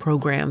Residence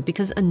program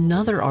because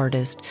another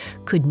artist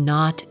could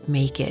not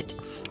make it,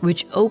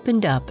 which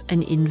opened up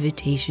an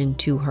invitation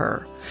to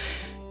her.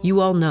 You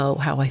all know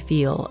how I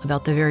feel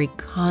about the very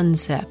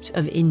concept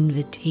of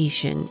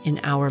invitation in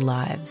our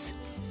lives.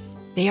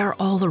 They are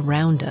all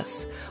around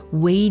us,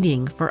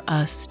 waiting for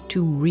us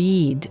to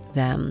read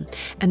them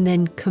and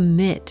then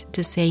commit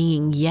to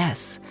saying,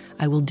 yes,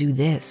 I will do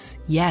this.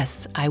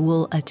 Yes, I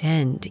will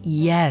attend.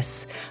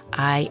 Yes,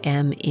 I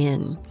am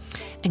in.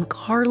 And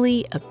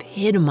Carly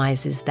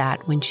epitomizes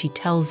that when she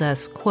tells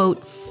us,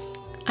 quote,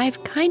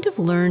 I've kind of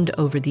learned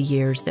over the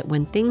years that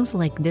when things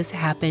like this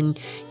happen,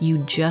 you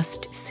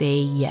just say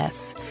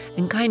yes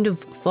and kind of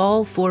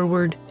fall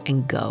forward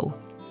and go.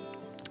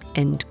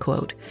 End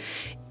quote.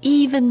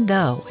 Even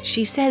though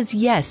she says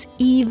yes,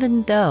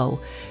 even though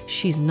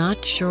she's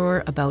not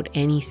sure about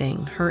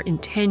anything, her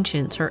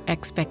intentions, her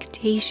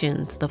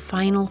expectations, the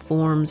final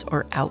forms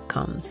or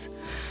outcomes.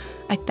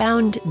 I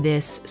found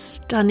this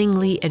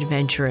stunningly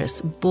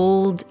adventurous,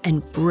 bold,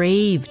 and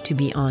brave, to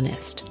be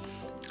honest.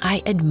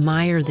 I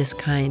admire this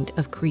kind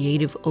of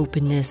creative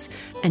openness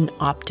and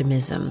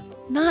optimism,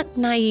 not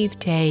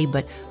naivete,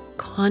 but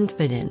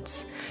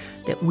confidence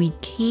that we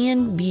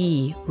can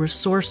be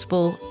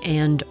resourceful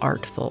and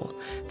artful,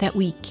 that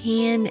we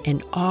can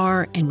and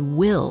are and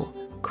will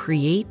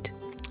create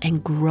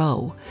and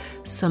grow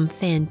some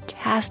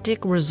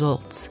fantastic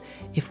results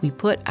if we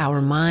put our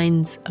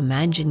minds,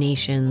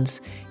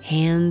 imaginations,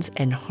 hands,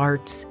 and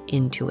hearts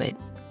into it.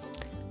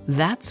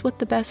 That's what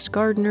the best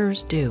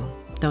gardeners do,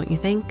 don't you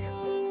think?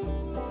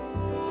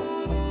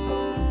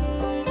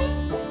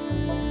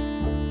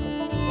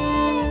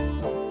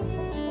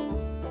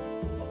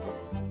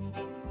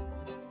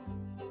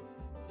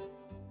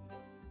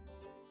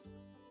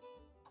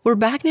 We're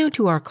back now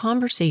to our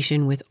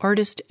conversation with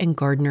artist and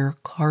gardener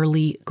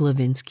Carly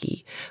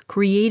Glovinski,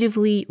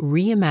 creatively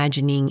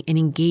reimagining and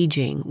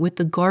engaging with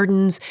the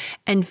gardens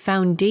and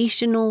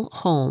foundational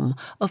home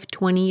of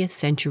 20th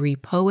century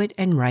poet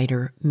and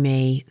writer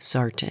May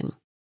Sarton.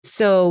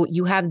 So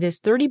you have this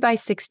 30 by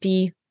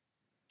 60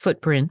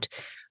 footprint.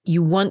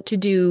 You want to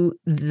do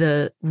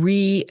the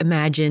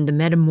reimagine, the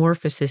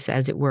metamorphosis,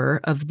 as it were,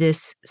 of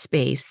this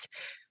space,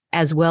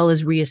 as well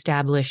as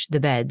reestablish the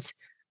beds.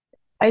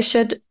 I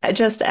should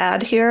just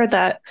add here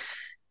that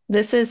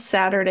this is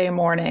Saturday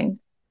morning.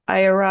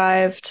 I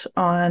arrived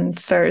on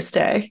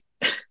Thursday.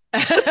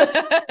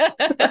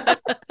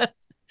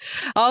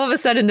 All of a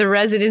sudden, the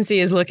residency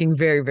is looking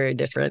very, very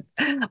different.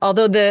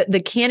 Although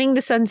the Canning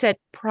the Sunset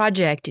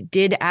project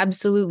did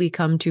absolutely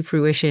come to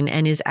fruition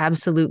and is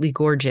absolutely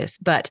gorgeous.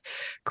 But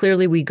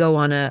clearly we go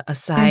on a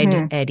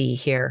side eddy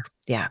here.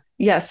 Yeah.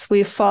 Yes,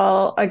 we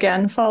fall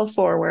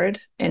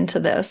forward into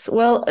this.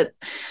 Well,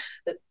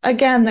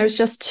 again, there's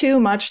just too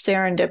much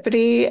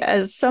serendipity.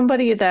 As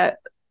somebody that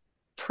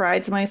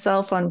prides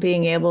myself on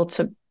being able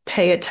to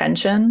pay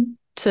attention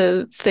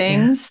to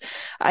things,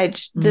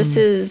 this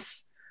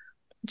is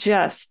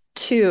just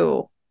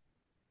too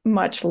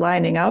much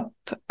lining up.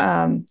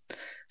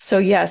 So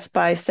yes,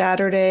 by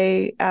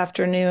Saturday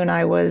afternoon,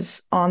 I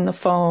was on the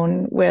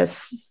phone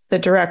with the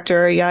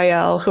director,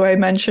 Yael, who I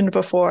mentioned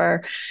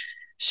before.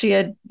 She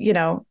had,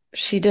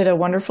 she did a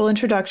wonderful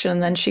introduction,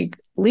 and then she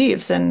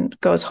leaves and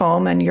goes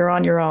home, and you're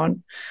on your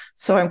own.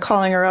 So I'm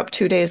calling her up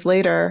 2 days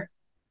later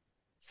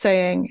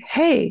saying,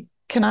 hey,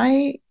 can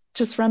I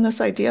just run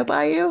this idea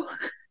by you?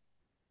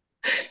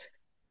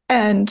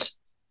 And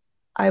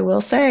I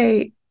will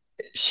say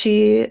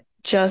she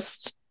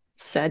just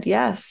said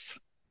yes.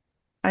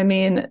 I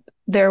mean,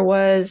 there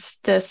was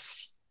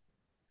this,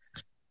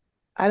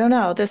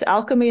 this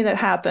alchemy that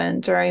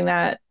happened during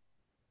that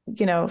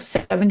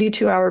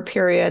 72-hour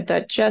period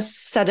that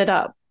just set it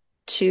up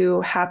to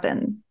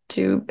happen,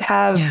 to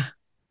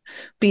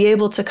be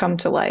able to come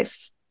to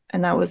life.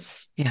 And that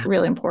was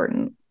really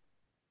important.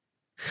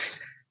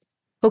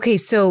 Okay.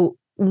 So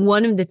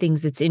one of the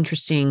things that's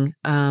interesting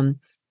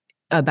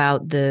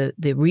about the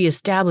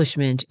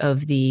reestablishment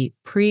of the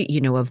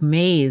of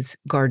May's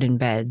garden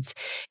beds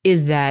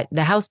is that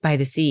the House by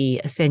the Sea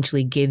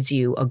essentially gives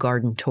you a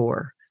garden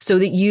tour, so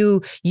that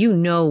you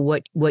know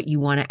what you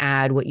want to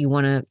add, what you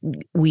want to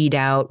weed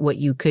out, what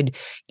you could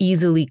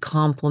easily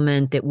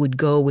complement that would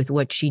go with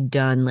what she'd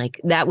done.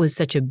 Like, that was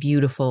such a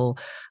beautiful,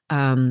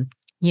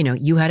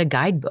 you had a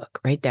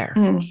guidebook right there.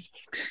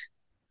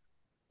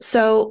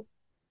 So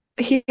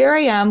here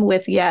I am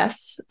with a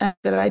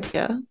good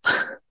idea.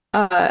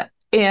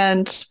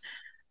 And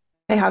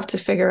I have to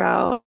figure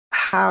out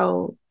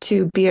how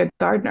to be a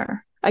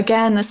gardener.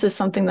 Again, this is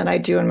something that I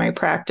do in my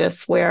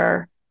practice,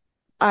 where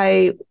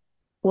I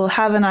will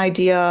have an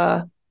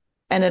idea,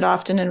 and it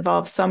often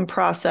involves some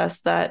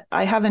process that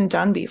I haven't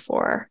done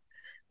before.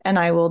 And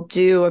I will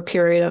do a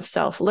period of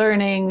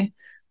self-learning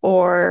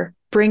or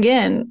bring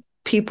in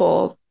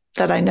people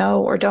that I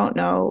know or don't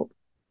know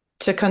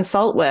to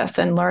consult with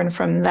and learn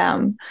from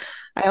them.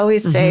 I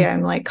always say I'm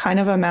like kind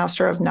of a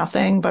master of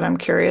nothing, but I'm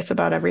curious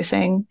about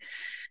everything.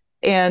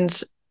 And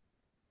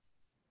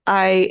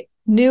I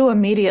knew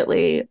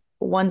immediately,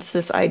 once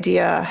this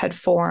idea had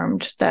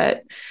formed,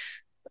 that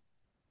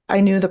I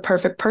knew the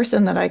perfect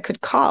person that I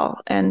could call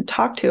and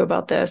talk to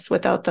about this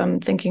without them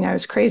thinking I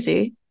was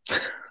crazy.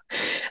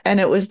 And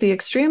it was the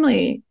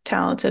extremely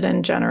talented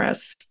and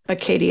generous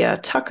Acadia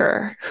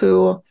Tucker,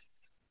 who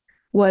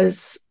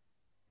was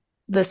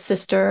the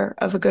sister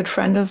of a good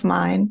friend of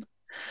mine.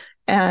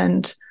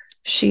 And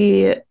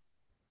she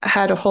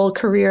had a whole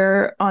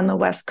career on the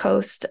West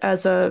Coast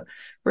as a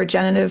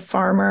regenerative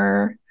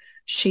farmer.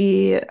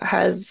 She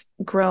has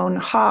grown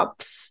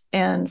hops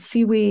and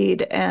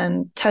seaweed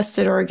and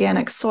tested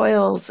organic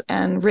soils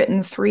and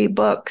written 3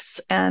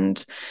 books.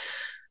 And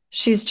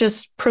she's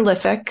just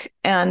prolific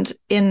and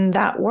in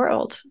that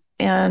world.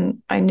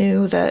 And I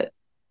knew that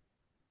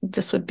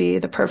this would be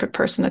the perfect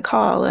person to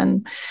call.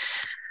 And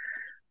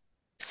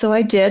so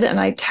I did, and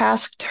I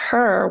tasked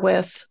her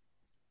with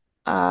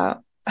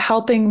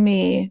helping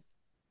me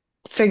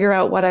figure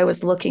out what I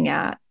was looking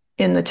at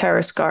in the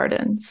terrace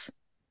gardens,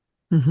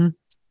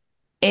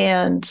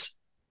 and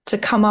to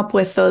come up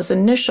with those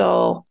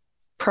initial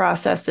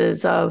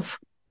processes of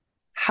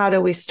how do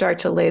we start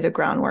to lay the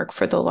groundwork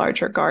for the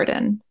larger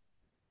garden.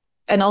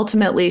 And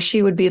ultimately,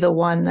 she would be the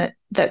one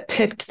that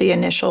picked the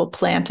initial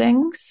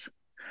plantings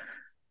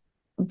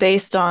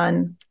based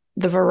on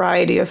the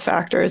variety of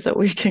factors that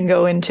we can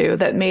go into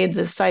that made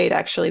the site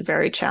actually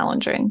very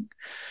challenging.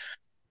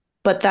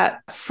 But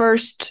that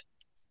first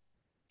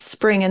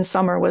spring and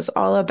summer was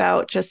all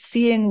about just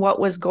seeing what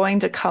was going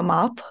to come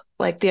up,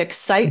 like the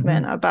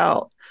excitement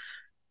about,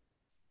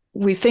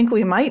 we think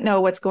we might know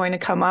what's going to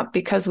come up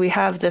because we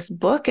have this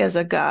book as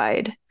a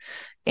guide,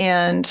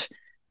 and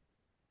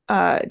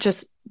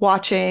just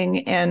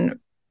watching and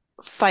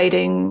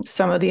fighting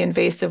some of the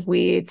invasive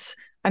weeds.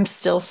 I'm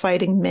still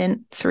fighting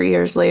mint 3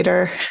 years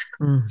later,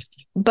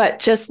 but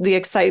just the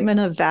excitement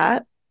of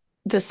that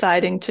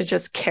deciding to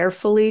just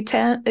carefully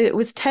tend. It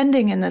was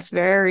tending in this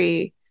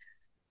very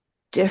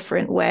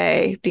different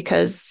way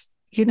because,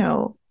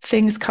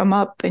 things come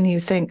up and you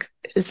think,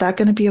 is that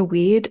going to be a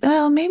weed?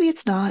 Oh, maybe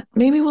it's not.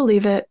 Maybe we'll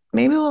leave it.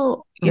 Maybe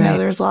we'll, Right.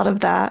 there's a lot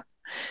of that.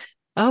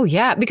 Oh,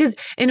 yeah.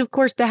 And of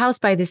course, the house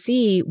by the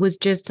sea was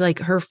just like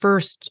her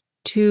first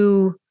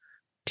two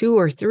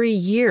or 3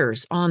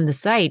 years on the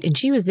site, and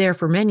she was there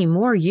for many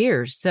more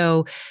years.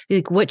 So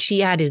like what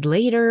she added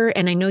later,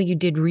 and I know you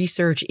did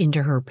research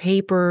into her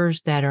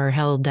papers that are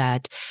held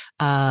at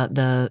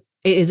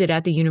is it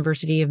at the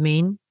University of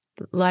Maine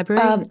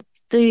Library?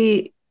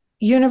 The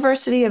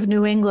University of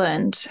New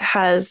England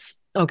has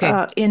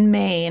Okay. in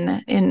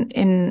Maine,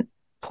 in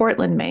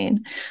Portland,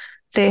 Maine,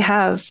 they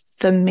have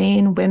the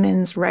Maine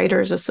Women's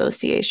Writers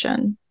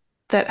Association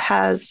that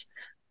has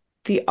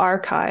the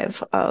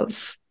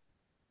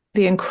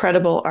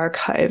incredible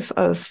archive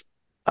of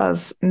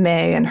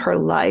May and her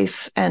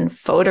life and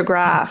That's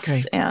photographs,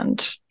 great.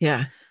 and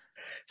Yeah.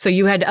 So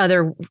you had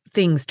other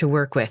things to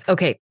work with.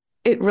 Okay.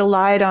 it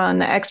relied on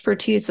the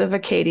expertise of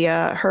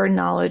Acadia, her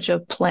knowledge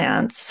of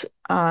plants,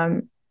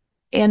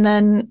 and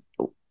then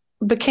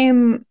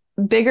became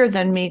bigger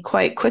than me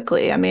quite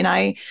quickly. I mean,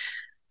 I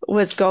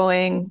was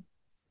going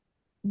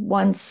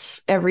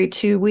once every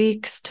 2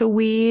 weeks to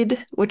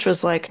weed, which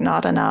was like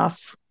not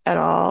enough at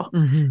all.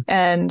 Mm-hmm.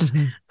 And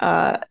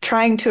Mm-hmm.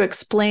 trying to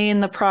explain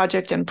the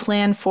project and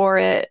plan for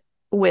it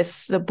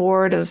with the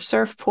board of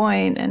Surf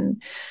Point,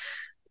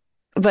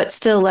 but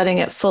still letting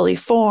it fully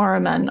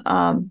form.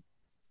 And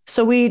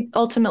so we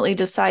ultimately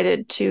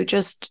decided to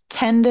just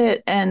tend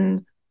it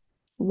and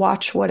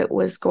watch what it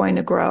was going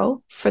to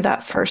grow for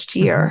that first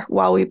Mm-hmm. year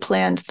while we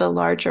planned the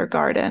larger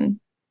garden.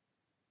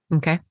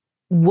 Okay.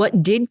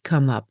 What did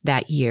come up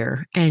that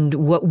year, and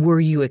what were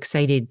you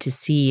excited to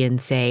see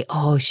and say,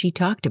 oh, she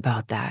talked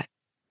about that?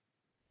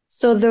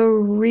 So the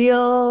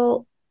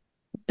real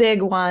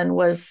big one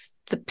was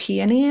the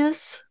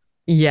peonies.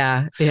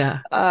 Yeah.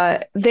 Yeah.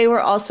 They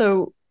were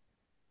also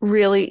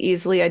really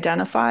easily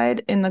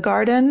identified in the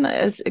garden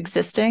as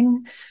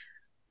existing,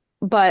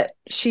 but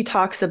she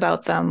talks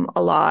about them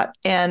a lot.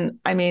 And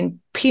I mean,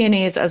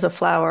 peonies as a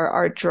flower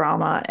are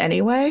drama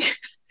anyway,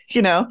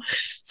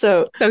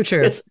 So So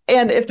true.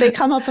 and if they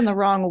come up in the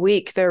wrong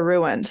week, they're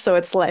ruined. So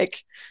it's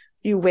like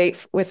you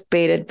wait with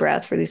bated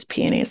breath for these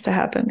peonies to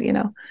happen.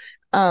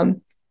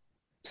 Um,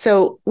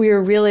 so we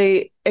were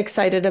really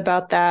excited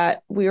about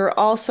that. We were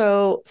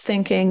also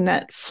thinking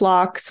that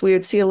we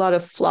would see a lot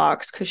of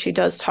phlox because she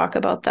does talk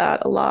about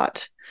that a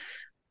lot.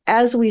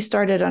 As we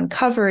started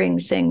uncovering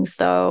things,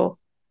 though,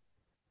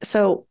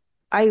 so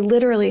I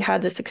literally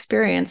had this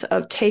experience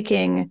of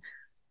taking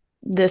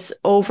this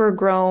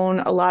overgrown,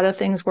 a lot of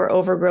things were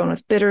overgrown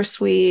with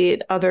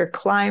bittersweet, other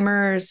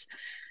climbers.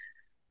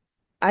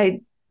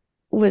 I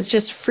was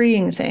just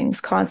freeing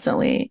things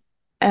constantly.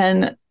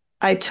 And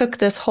I took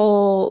this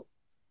whole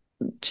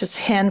just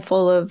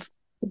handful of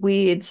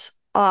weeds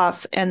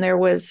off, and there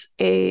was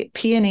a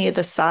peony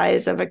the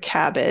size of a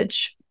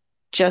cabbage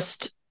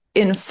just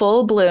in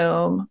full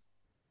bloom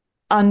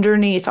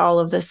underneath all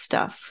of this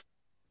stuff.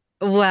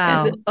 And,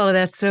 Wow. Oh,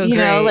 that's so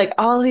great. like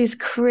all these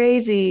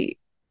crazy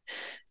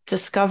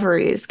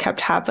discoveries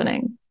kept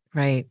happening.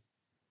 Right.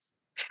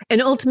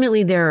 And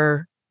ultimately, there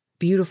are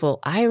beautiful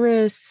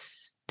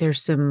iris.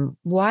 There's some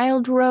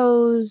wild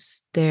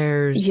rose.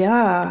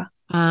 Yeah.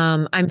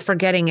 I'm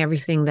forgetting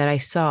everything that I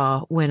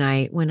saw when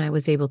I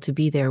was able to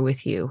be there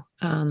with you.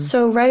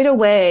 So right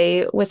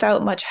away,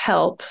 without much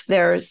help,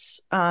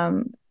 there's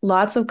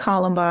lots of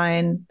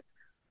columbine,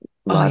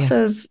 Oh lots yeah.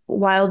 of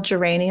wild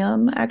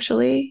geranium,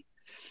 actually.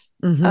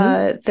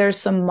 Mm-hmm. There's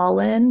some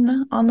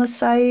mullein on the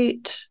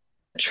site,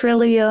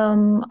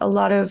 trillium, a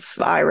lot of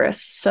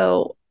iris.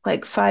 So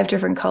like 5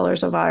 different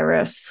colors of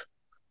iris,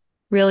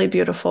 really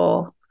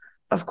beautiful.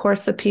 Of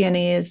course, the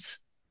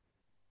peonies,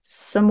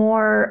 some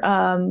more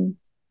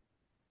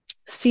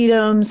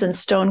sedums and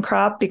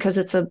stonecrop because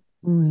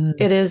Mm-hmm.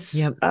 it is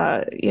Yep.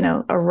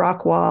 a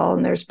rock wall,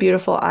 and there's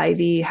beautiful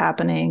ivy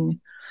happening.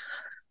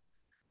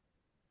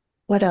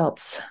 What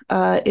else?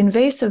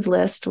 Invasive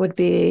list would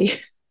be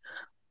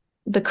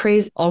the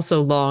crazy,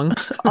 Also long.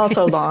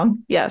 also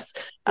long. Yes.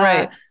 Uh,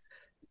 Right.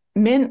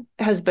 mint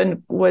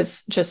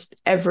was just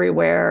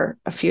everywhere.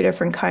 A few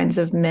different kinds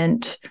of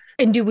mint.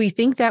 And do we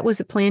think that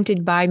was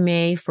planted by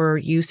May for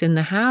use in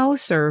the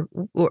house, or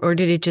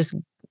did it just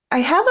I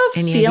have a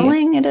any idea?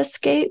 feeling it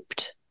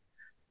escaped,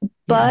 Yeah.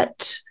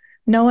 but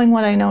knowing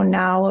what I know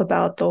now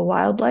about the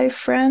wildlife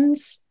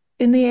friends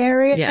in the Yeah.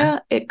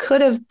 area, it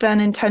could have been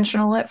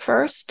intentional at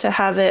first to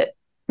have it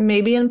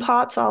maybe in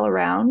pots all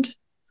around,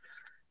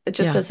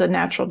 just Yeah. as a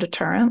natural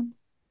deterrent.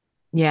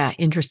 Yeah,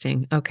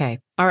 interesting. Okay.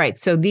 All right.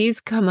 So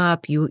these come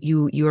up.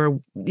 You're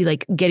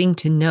like getting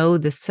to know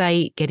the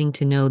site, getting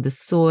to know the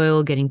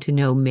soil, getting to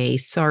know May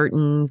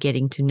Sarton,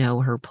 getting to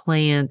know her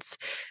plants.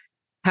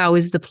 How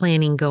is the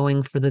planning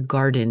going for the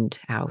gardened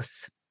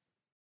house?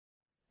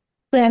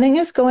 Planning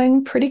is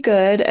going pretty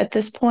good. At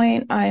this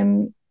point,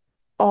 I'm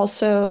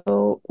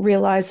also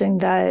realizing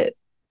that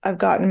I've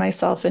gotten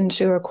myself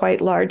into a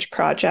quite large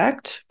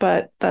project,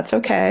 but that's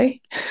okay.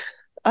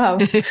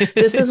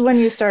 This is when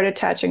you start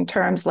attaching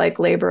terms like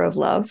labor of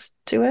love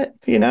to it,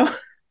 you know?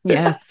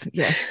 Yes,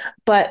 yes.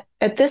 But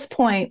at this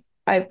point,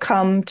 I've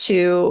come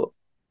to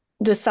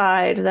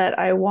decide that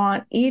I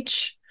want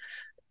each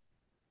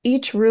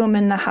room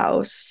in the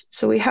house.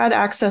 So we had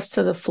access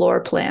to the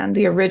floor plan,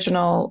 the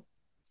original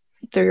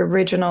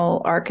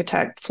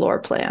architect floor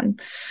plan.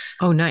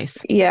 Oh, nice.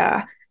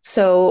 Yeah.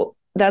 So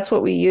that's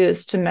what we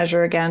used to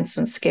measure against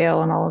and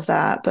scale and all of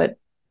that. But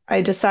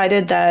I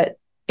decided that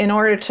in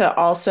order to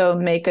also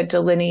make a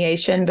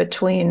delineation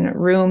between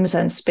rooms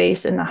and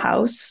space in the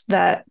house,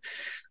 that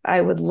I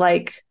would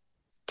like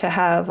to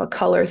have a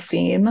color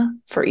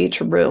theme for each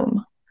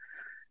room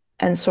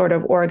and sort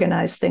of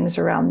organize things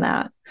around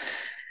that.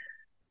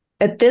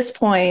 At this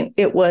point,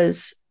 it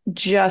was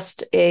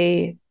just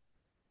a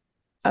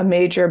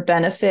major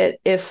benefit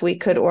if we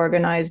could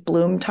organize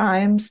bloom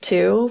times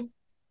too.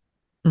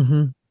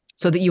 Mm-hmm.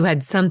 So that you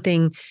had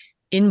something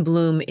in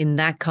bloom in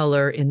that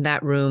color in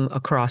that room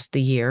across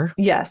the year.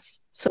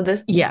 Yes. So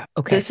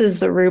Okay. This is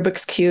the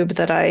Rubik's Cube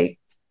that I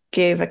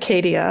gave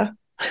Acadia.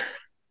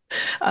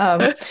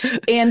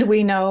 And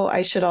we know,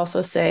 I should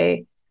also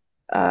say,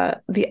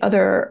 the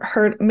other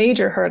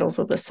major hurdles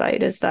of the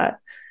site is that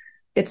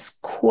it's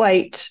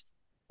quite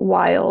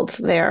wild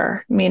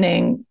there,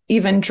 meaning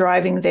even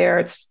driving there,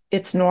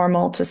 it's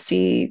normal to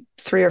see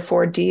 3 or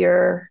 4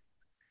 deer,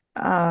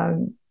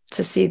 to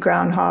see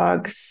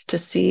groundhogs, to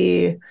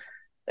see,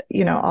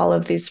 all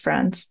of these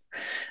friends.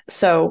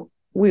 So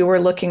we were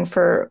looking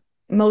for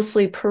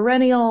mostly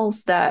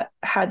perennials that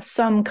had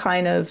some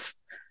kind of,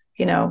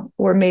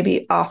 were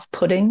maybe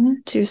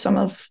off-putting to some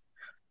of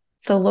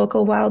the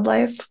local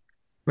wildlife.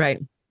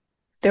 Right.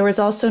 There was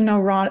also no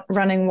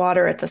running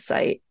water at the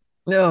site.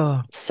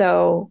 Oh.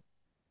 So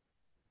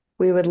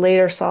we would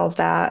later solve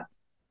that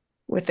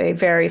with a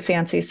very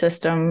fancy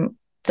system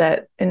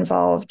that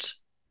involved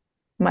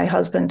my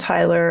husband,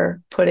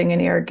 Tyler, putting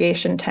an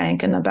irrigation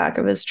tank in the back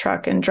of his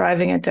truck and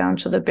driving it down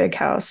to the big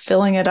house,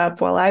 filling it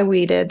up while I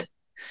weeded.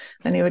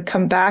 Then he would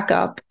come back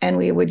up and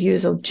we would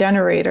use a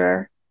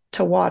generator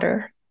to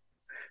water.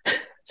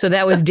 So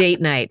that was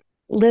date night.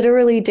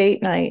 Literally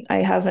date night. I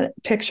have a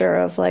picture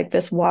of like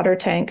this water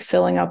tank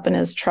filling up in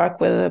his truck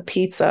with a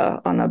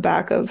pizza on the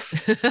back of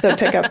the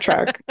pickup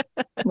truck.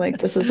 Like,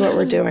 this is what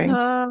we're doing.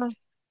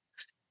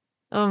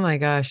 Oh my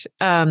gosh.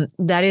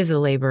 That is a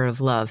labor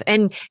of love.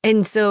 And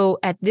so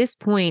at this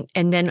point,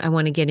 and then I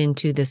want to get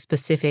into the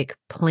specific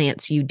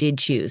plants you did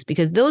choose,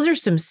 because those are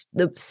some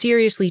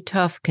seriously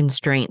tough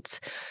constraints.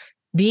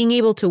 Being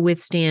able to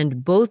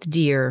withstand both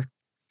deer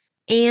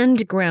and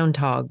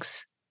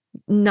groundhogs.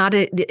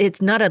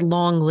 It's not a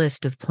long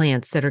list of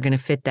plants that are going to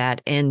fit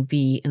that and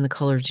be in the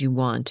colors you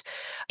want.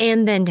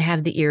 And then to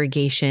have the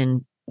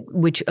irrigation,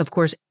 which of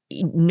course,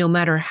 no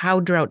matter how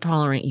drought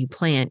tolerant you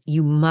plant,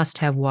 you must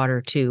have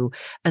water to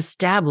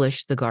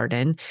establish the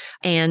garden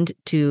and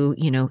to,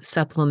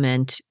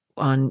 supplement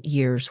on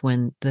years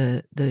when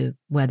the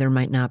weather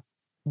might not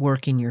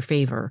work in your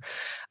favor.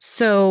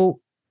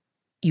 So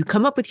you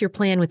come up with your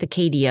plan with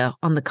Acadia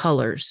on the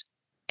colors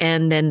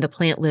and then the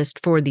plant list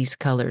for these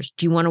colors.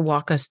 Do you want to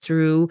walk us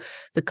through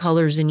the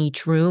colors in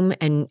each room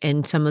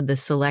and some of the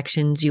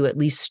selections you at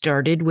least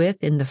started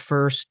with in the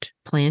first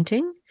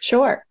planting?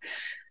 Sure.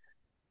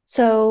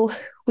 So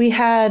we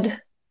had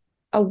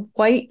a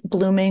white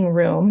blooming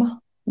room,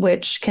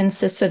 which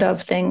consisted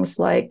of things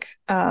like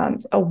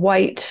a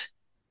white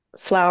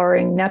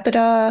flowering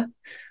nepeta,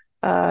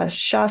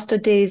 Shasta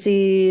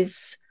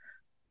daisies,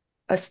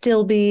 a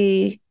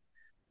stilby.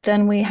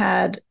 Then we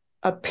had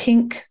a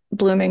pink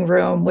blooming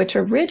room, which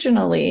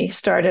originally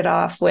started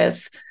off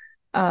with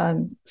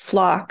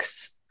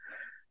phlox,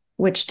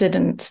 which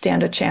didn't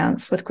stand a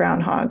chance with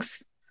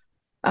groundhogs,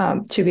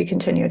 to be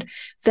continued.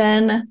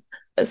 Then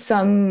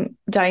some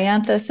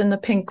dianthus in the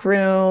pink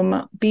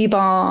room, bee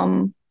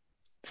balm,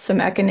 some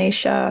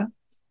echinacea.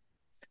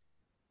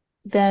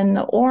 Then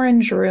the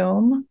orange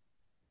room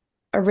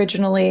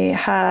originally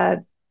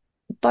had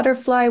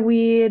butterfly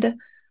weed,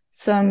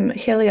 some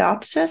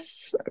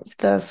Heliopsis,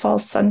 the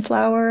false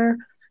sunflower,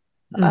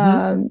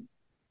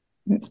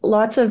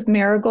 lots of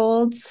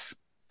marigolds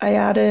I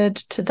added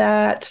to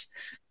that.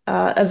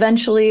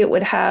 Eventually it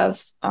would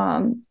have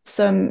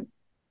some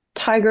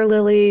tiger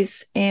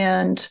lilies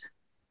and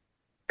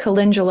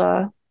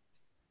calendula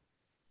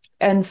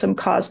and some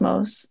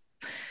cosmos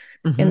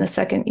in the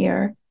second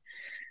year.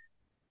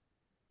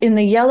 In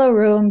the yellow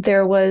room,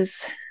 there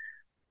was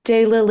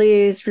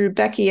daylilies,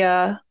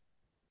 rudbeckia,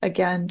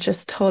 again,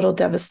 just total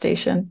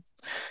devastation,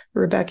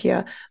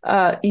 rudbeckia,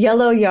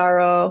 yellow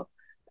yarrow,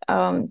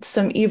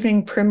 some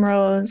evening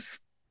primrose,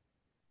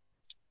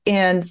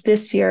 and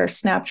this year,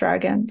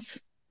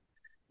 snapdragons.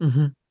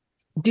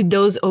 Did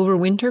those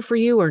overwinter for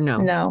you or no?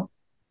 No.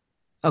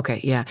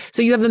 Okay, yeah.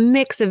 So you have a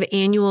mix of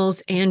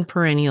annuals and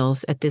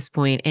perennials at this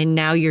point, and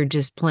now you're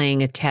just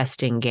playing a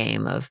testing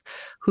game of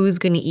who's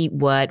going to eat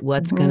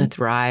what's going to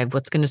thrive,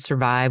 what's going to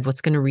survive,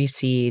 what's going to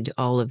reseed,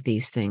 all of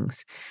these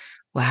things.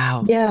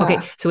 Wow. Yeah. Okay,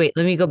 so wait,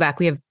 let me go back.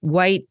 We have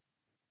white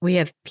We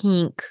have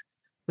pink.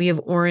 We have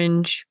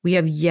orange. We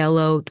have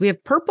yellow. Do we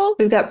have purple?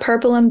 We've got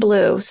purple and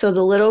blue. So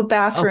the little Okay.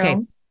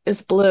 bathroom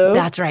is blue.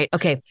 That's right.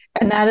 Okay.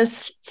 And that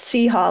is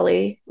sea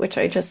holly, which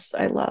I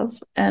love,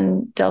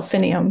 and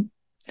delphinium.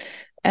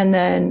 And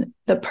then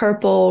the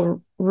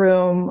purple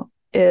room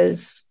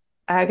is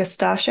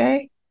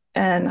agastache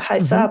and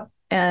hyssop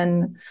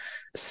and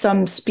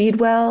some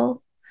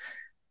speedwell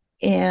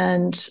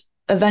and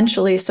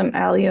eventually some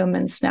allium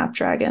and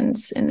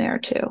snapdragons in there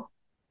too.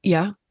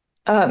 Yeah.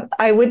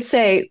 I would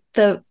say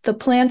the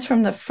plants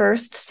from the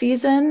first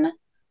season.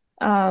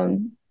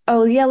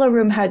 Yellow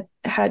room had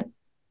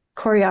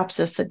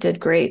coreopsis that did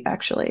great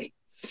actually.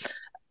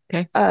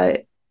 Okay.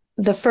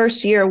 The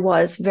first year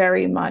was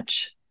very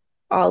much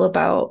all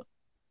about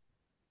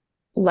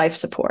life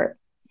support,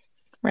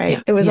 right?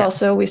 Yeah. It was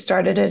also, we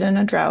started it in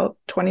a drought.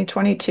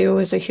 2022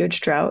 was a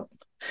huge drought,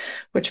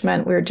 which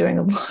meant we were doing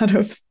a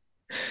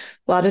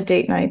lot of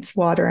date nights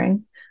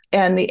watering,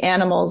 and the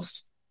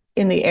animals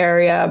in the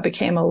area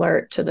became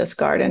alert to this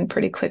garden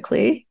pretty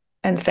quickly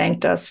and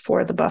thanked us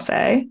for the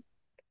buffet.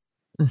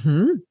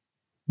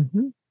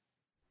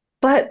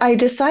 But I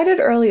decided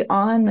early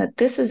on that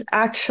this is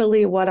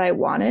actually what I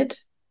wanted,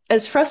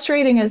 as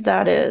frustrating as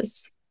that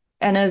is.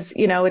 And as,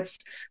 it's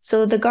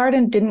so the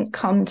garden didn't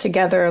come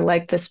together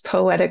like this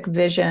poetic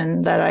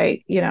vision that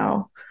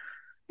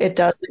it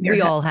does.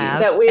 We all have.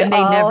 That we and they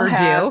all never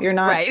have. do. You're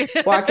not right.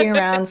 walking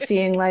around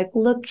seeing like,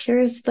 look,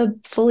 here's the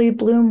fully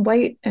bloomed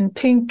white and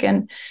pink.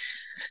 And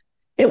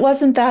it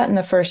wasn't that in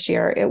the first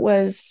year. It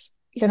was,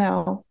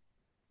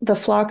 the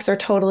phlox are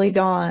totally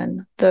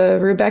gone. The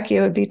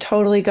rudbeckia would be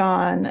totally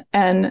gone.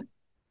 And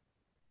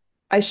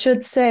I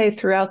should say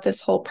throughout this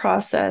whole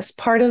process,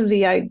 part of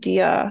the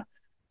idea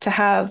to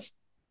have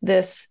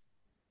this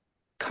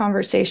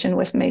conversation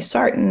with May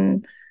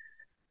Sarton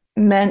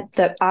meant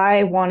that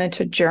I wanted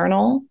to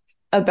journal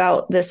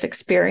about this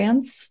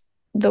experience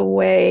the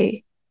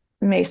way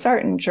May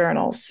Sarton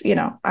journals.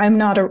 I'm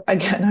not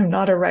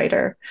a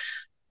writer,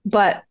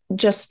 but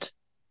just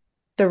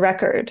the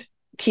record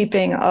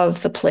keeping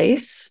of the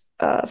place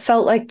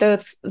felt like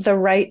the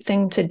right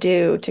thing to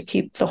do to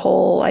keep the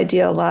whole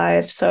idea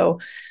alive. So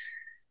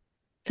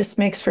this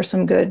makes for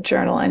some good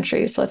journal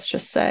entries, let's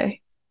just say.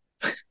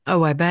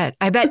 Oh, I bet.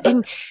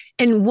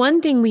 And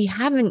one thing we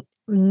haven't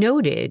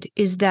noted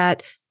is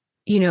that,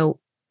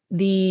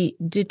 the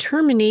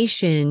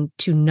determination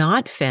to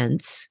not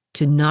fence,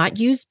 to not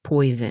use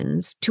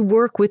poisons, to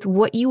work with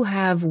what you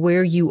have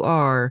where you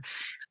are,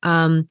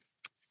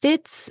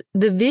 fits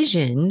the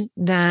vision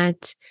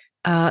that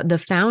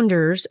the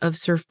founders of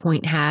Surf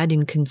Point had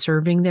in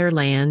conserving their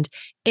land.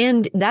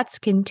 And that's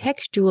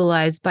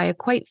contextualized by a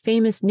quite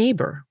famous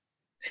neighbor.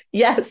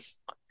 Yes.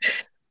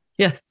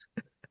 Yes.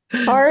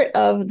 Part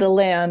of the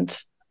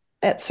land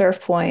at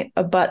Surf Point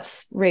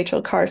abuts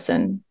Rachel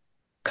Carson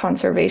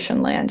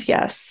conservation land.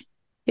 Yes.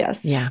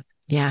 Yeah.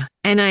 Yeah.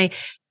 And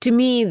to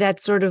me,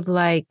 that's sort of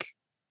like,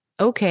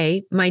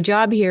 okay, my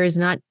job here is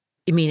not,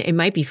 it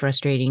might be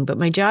frustrating, but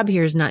my job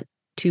here is not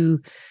to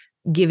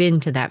give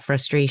in to that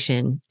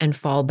frustration and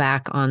fall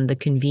back on the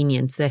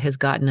convenience that has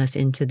gotten us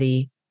into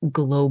the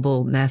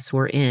global mess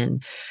we're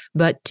in,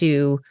 but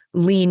to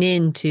lean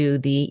into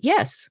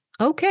yes,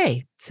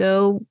 okay,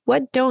 so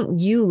what don't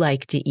you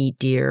like to eat,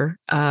 dear?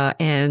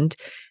 And,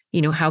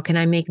 how can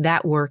I make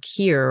that work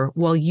here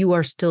while you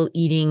are still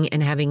eating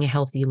and having a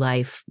healthy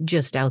life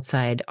just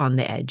outside on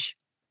the edge?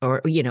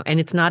 Or, and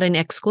it's not an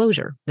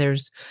exclosure.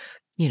 There's,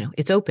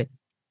 it's open.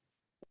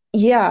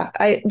 Yeah,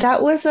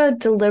 that was a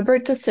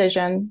deliberate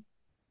decision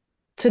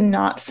to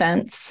not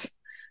fence.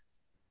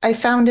 I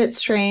found it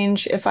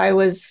strange if I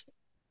was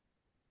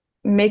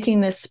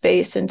making this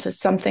space into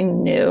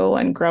something new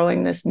and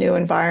growing this new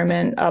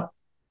environment up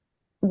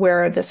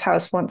where this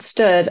house once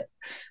stood.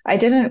 I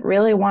didn't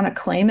really want to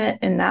claim it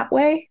in that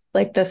way,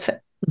 like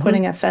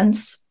putting a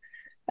fence.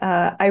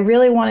 I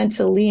really wanted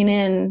to lean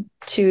in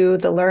to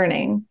the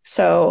learning.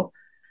 So,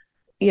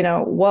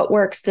 what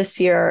works this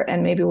year,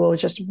 and maybe we'll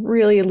just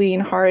really lean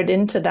hard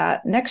into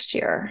that next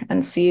year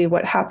and see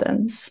what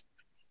happens.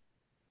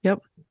 Yep.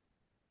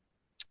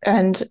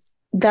 And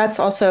that's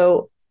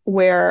also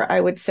where I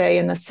would say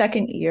in the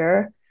second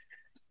year,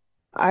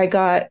 I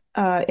got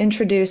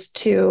introduced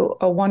to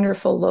a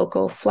wonderful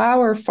local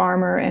flower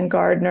farmer and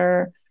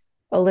gardener,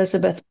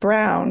 Elizabeth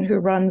Brown, who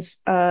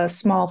runs a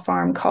small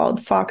farm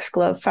called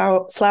Foxglove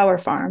Flower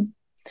Farm.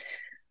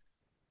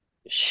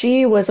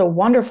 She was a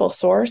wonderful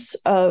source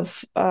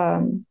of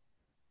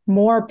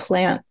more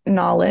plant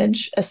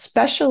knowledge,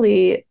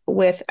 especially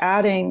with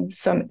adding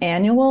some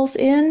annuals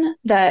in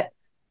that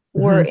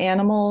were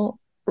animal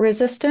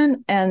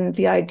resistant, and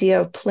the idea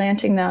of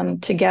planting them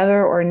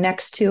together or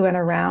next to and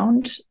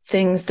around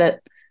things that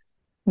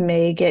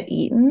may get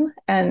eaten.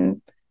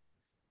 And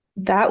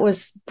that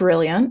was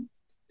brilliant.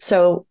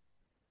 So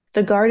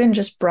the garden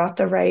just brought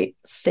the right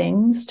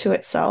things to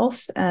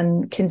itself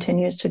and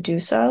continues to do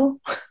so.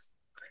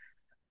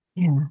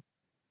 Yeah.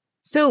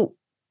 So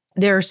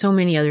there are so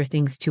many other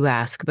things to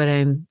ask, but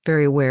I'm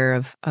very aware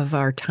of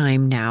our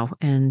time now.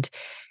 And,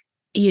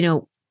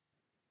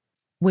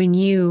 when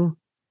you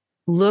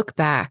look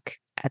back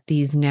at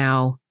these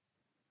now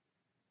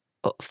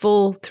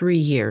full 3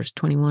 years,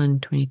 21,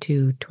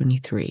 22,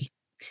 23,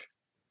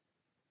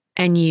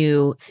 and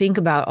you think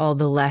about all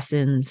the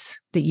lessons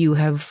that you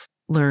have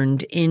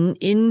learned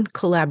in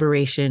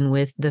collaboration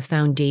with the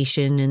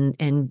foundation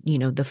and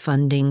the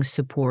funding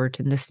support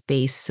and the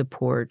space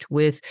support,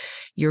 with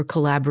your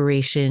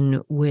collaboration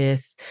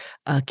with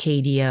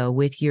Acadia,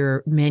 with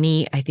your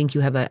many, I think you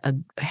have a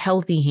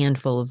healthy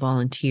handful of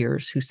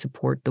volunteers who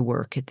support the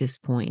work at this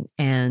point,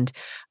 and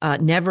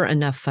never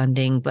enough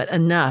funding, but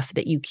enough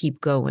that you keep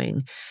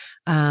going.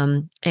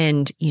 And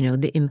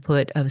the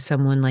input of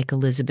someone like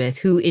Elizabeth,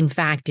 who in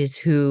fact is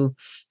who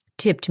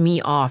tipped me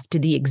off to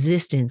the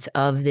existence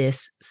of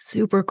this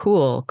super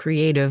cool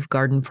creative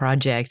garden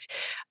project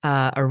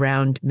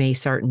around May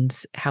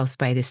Sarton's House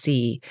by the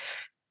Sea,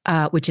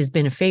 which has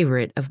been a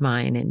favorite of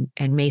mine.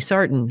 And May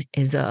Sarton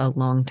is a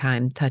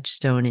longtime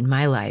touchstone in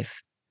my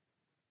life.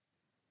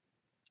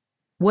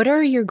 What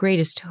are your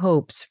greatest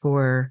hopes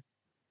for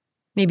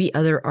maybe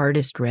other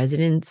artist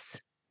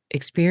residents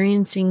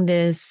experiencing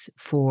this,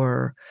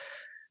 for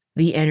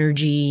the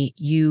energy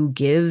you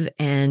give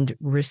and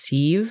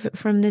receive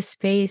from this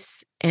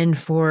space, and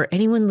for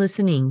anyone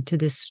listening to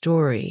this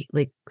story?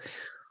 Like,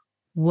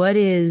 what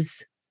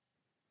is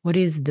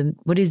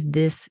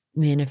this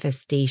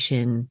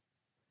manifestation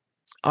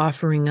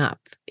offering up,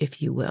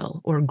 if you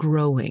will, or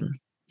growing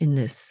in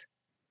this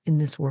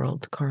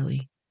world,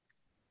 Carly?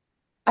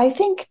 I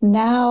think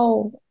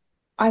now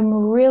I'm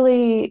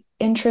really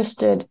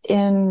interested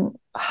in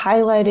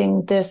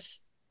highlighting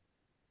this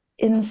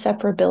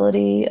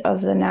inseparability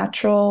of the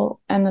natural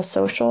and the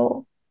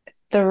social,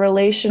 the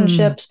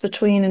relationships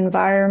between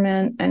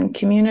environment and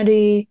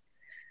community.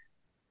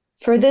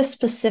 For this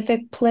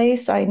specific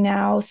place, I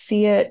now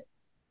see it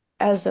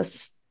as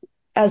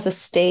a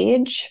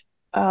stage.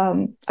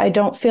 I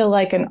don't feel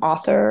like an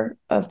author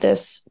of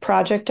this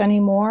project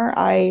anymore.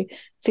 I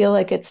feel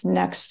like its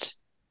next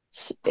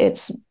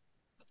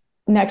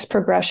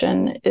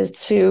progression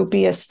is to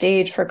be a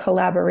stage for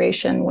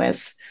collaboration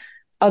with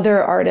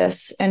other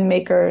artists and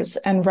makers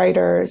and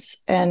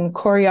writers and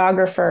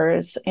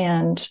choreographers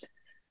and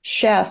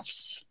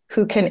chefs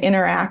who can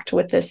interact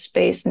with this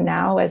space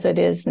now as it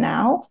is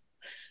now,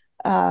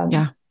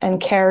 and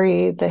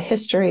carry the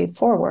history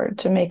forward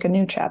to make a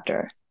new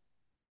chapter.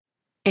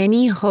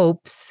 Any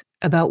hopes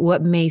about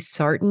what May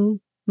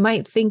Sarton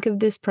might think of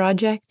this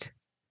project?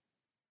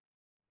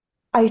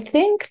 I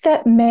think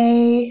that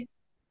May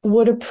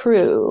would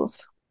approve.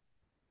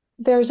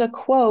 There's a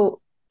quote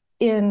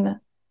in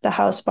The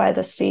House by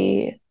the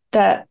Sea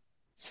that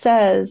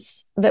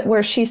says that,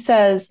 where she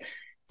says,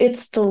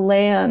 "It's the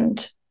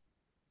land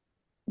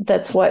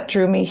that's what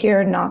drew me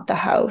here, not the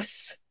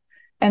house."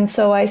 And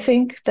so I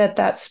think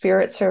that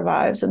spirit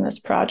survives in this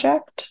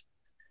project.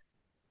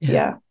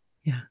 Yeah.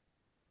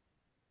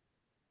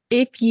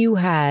 If you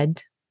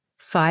had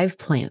 5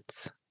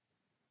 plants,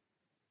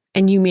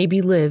 and you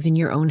maybe live in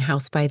your own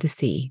house by the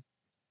sea,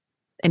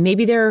 and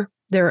maybe they're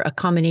a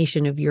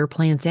combination of your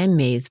plants and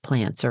May's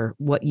plants, or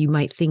what you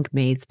might think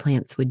May's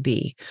plants would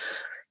be.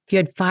 If you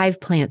had 5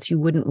 plants you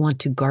wouldn't want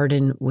to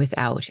garden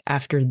without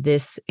after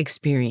this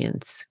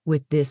experience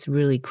with this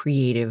really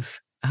creative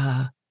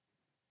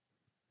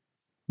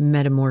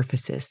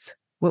metamorphosis,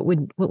 what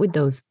would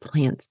those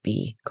plants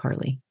be,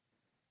 Carly?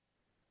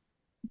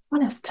 This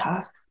one is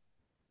tough.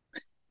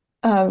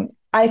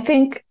 I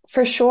think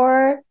for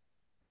sure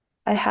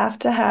I have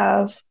to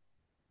have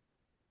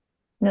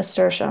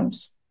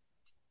nasturtiums.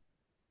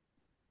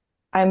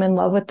 I'm in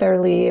love with their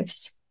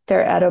leaves.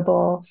 They're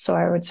edible, so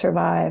I would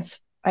survive.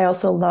 I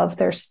also love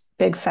their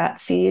big fat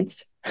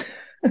seeds.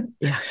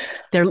 Yeah,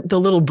 they're the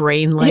little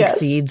brain-like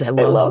seeds. I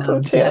love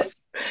them too.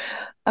 Yes.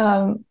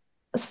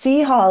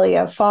 Sea holly,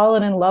 I've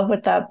fallen in love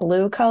with that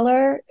blue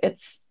color.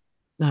 It's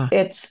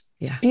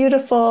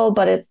beautiful,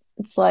 but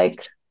it's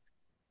like,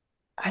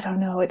 I don't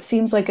know. It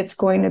seems like it's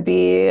going to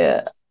be,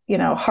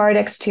 hard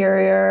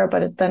exterior,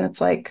 but then it's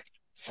like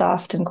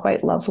soft and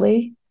quite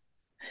lovely.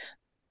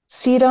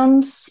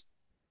 Sedums,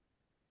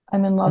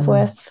 I'm in love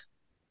with.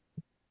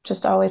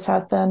 Just always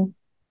have been.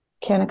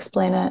 Can't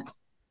explain it.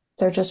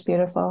 They're just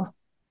beautiful.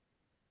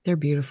 They're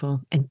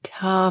beautiful and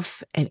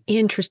tough and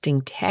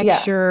interesting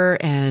texture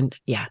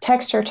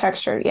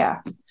Texture.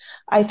 Yeah.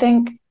 I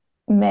think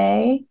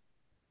May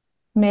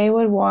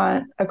would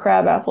want a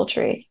crabapple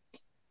tree.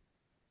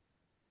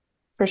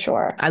 For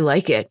sure. I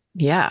like it.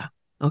 Yeah.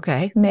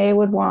 Okay. May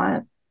would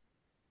want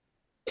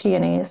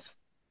peonies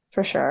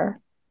for sure.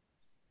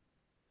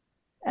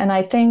 And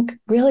I think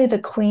really the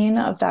queen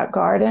of that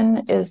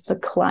garden is the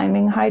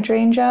climbing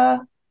hydrangea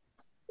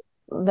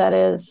that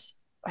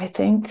is, I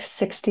think,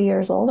 60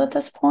 years old at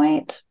this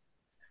point.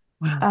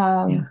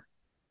 Wow.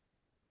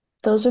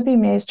 Those would be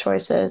May's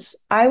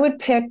choices. I would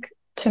pick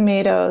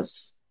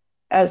tomatoes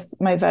as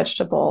my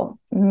vegetable.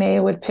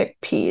 May would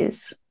pick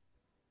peas.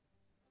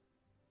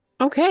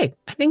 Okay.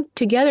 I think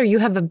together you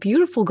have a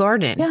beautiful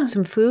garden. Yeah.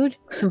 Some food,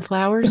 some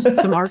flowers,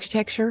 some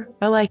architecture.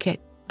 I like it.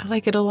 I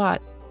like it a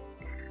lot.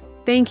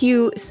 Thank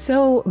you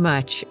so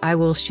much. I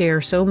will share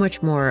so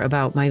much more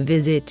about my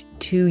visit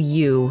to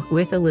you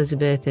with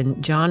Elizabeth,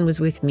 and John was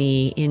with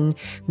me in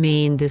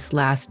Maine this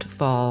last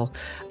fall,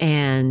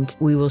 and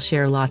we will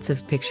share lots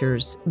of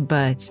pictures.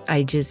 But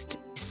I just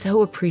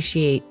so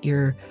appreciate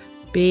your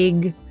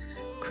big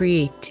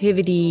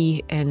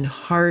creativity and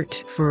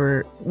heart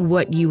for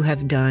what you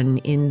have done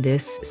in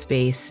this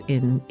space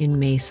in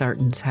May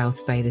Sarton's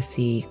house by the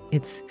sea.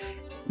 It's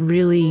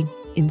really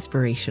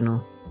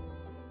inspirational.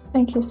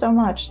 Thank you so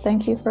much.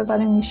 Thank you for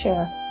letting me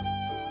share.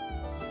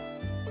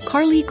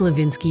 Carly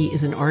Glovinski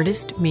is an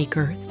artist,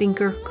 maker,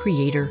 thinker,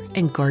 creator,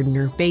 and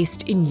gardener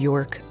based in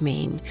York,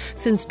 Maine.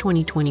 Since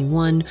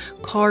 2021,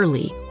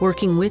 Carly,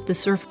 working with the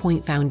Surf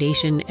Point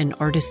Foundation and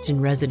Artists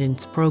in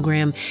Residence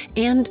program,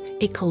 and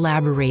a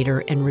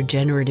collaborator and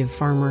regenerative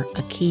farmer,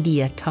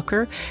 Acadia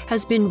Tucker,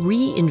 has been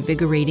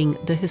reinvigorating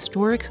the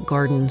historic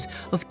gardens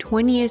of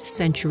 20th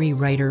century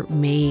writer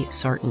May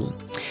Sarton.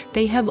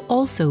 They have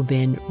also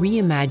been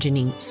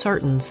reimagining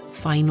Sarton's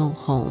final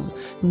home,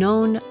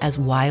 known as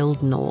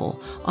Wild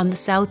Knoll, on the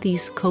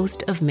southeast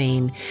coast of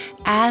Maine,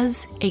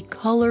 as a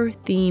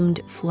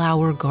color-themed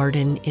flower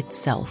garden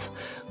itself,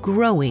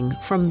 growing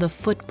from the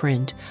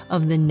footprint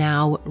of the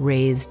now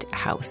razed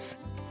house.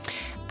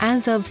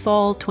 As of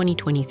fall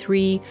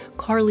 2023,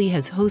 Carly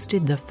has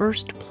hosted the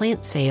first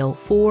plant sale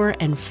for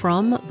and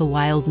from the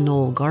Wild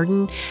Knoll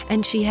Garden,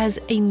 and she has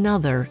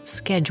another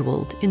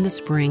scheduled in the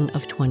spring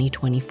of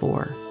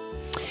 2024.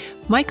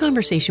 My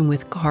conversation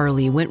with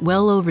Carly went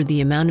well over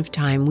the amount of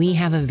time we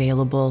have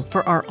available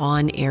for our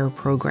on-air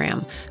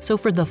program. So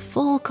for the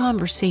full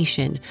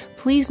conversation,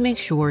 please make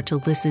sure to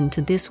listen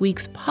to this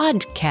week's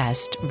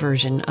podcast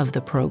version of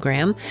the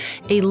program,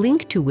 a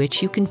link to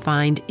which you can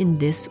find in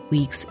this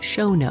week's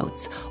show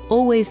notes,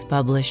 always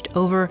published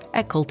over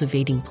at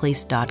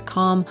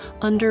cultivatingplace.com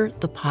under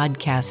the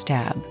podcast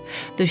tab.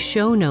 The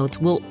show notes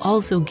will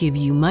also give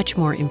you much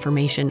more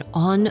information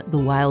on the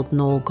Wild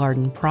Knoll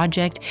Garden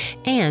project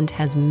and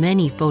has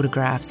many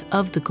photographs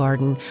of the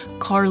garden,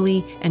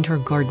 Carly and her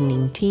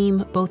gardening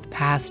team, both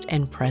past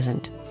and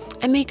present.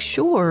 And make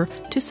sure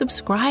to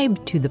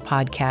subscribe to the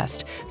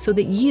podcast so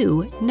that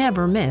you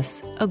never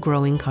miss a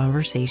growing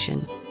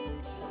conversation.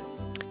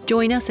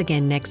 Join us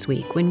again next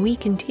week when we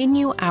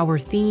continue our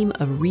theme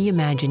of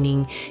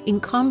reimagining in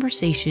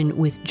conversation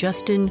with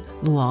Justin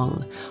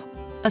Luong,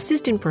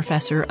 Assistant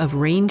Professor of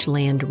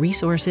Rangeland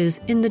Resources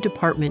in the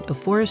Department of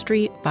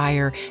Forestry,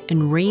 Fire,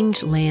 and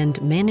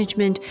Rangeland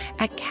Management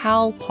at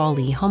Cal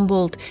Poly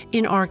Humboldt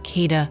in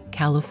Arcata,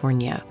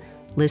 California.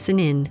 Listen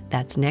in,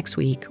 that's next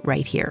week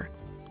right here.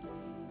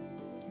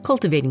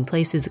 Cultivating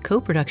Place is a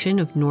co-production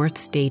of North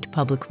State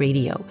Public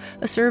Radio,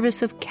 a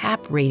service of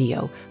CAP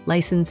Radio,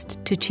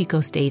 licensed to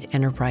Chico State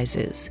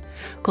Enterprises.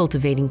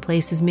 Cultivating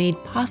Place is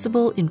made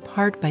possible in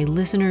part by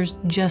listeners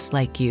just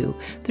like you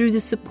through the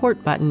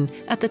support button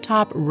at the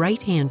top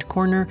right-hand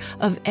corner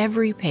of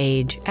every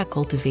page at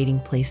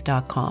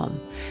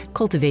cultivatingplace.com.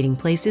 Cultivating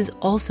Place is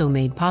also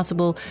made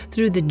possible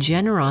through the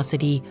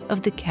generosity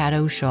of the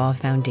Cato Shaw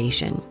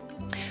Foundation.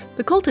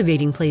 The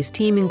Cultivating Place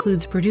team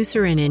includes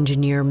producer and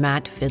engineer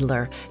Matt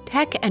Fiddler,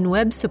 tech and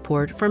web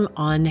support from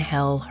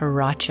Angel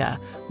Haracha,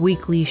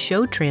 weekly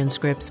show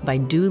transcripts by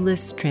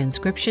Doolist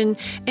Transcription,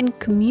 and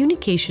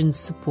communications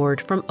support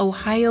from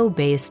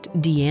Ohio-based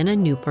Deanna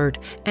Newport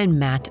and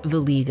Matt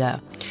Valiga.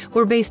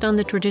 We're based on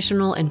the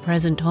traditional and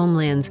present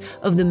homelands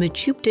of the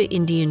Mechoopda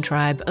Indian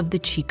tribe of the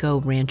Chico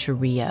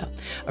Rancheria.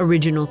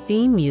 Original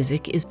theme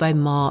music is by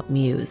Ma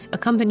Muse,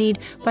 accompanied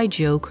by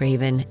Joe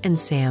Craven and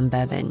Sam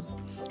Bevan.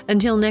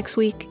 Until next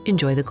week,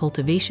 enjoy the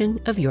cultivation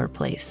of your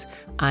place.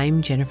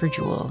 I'm Jennifer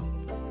Jewell.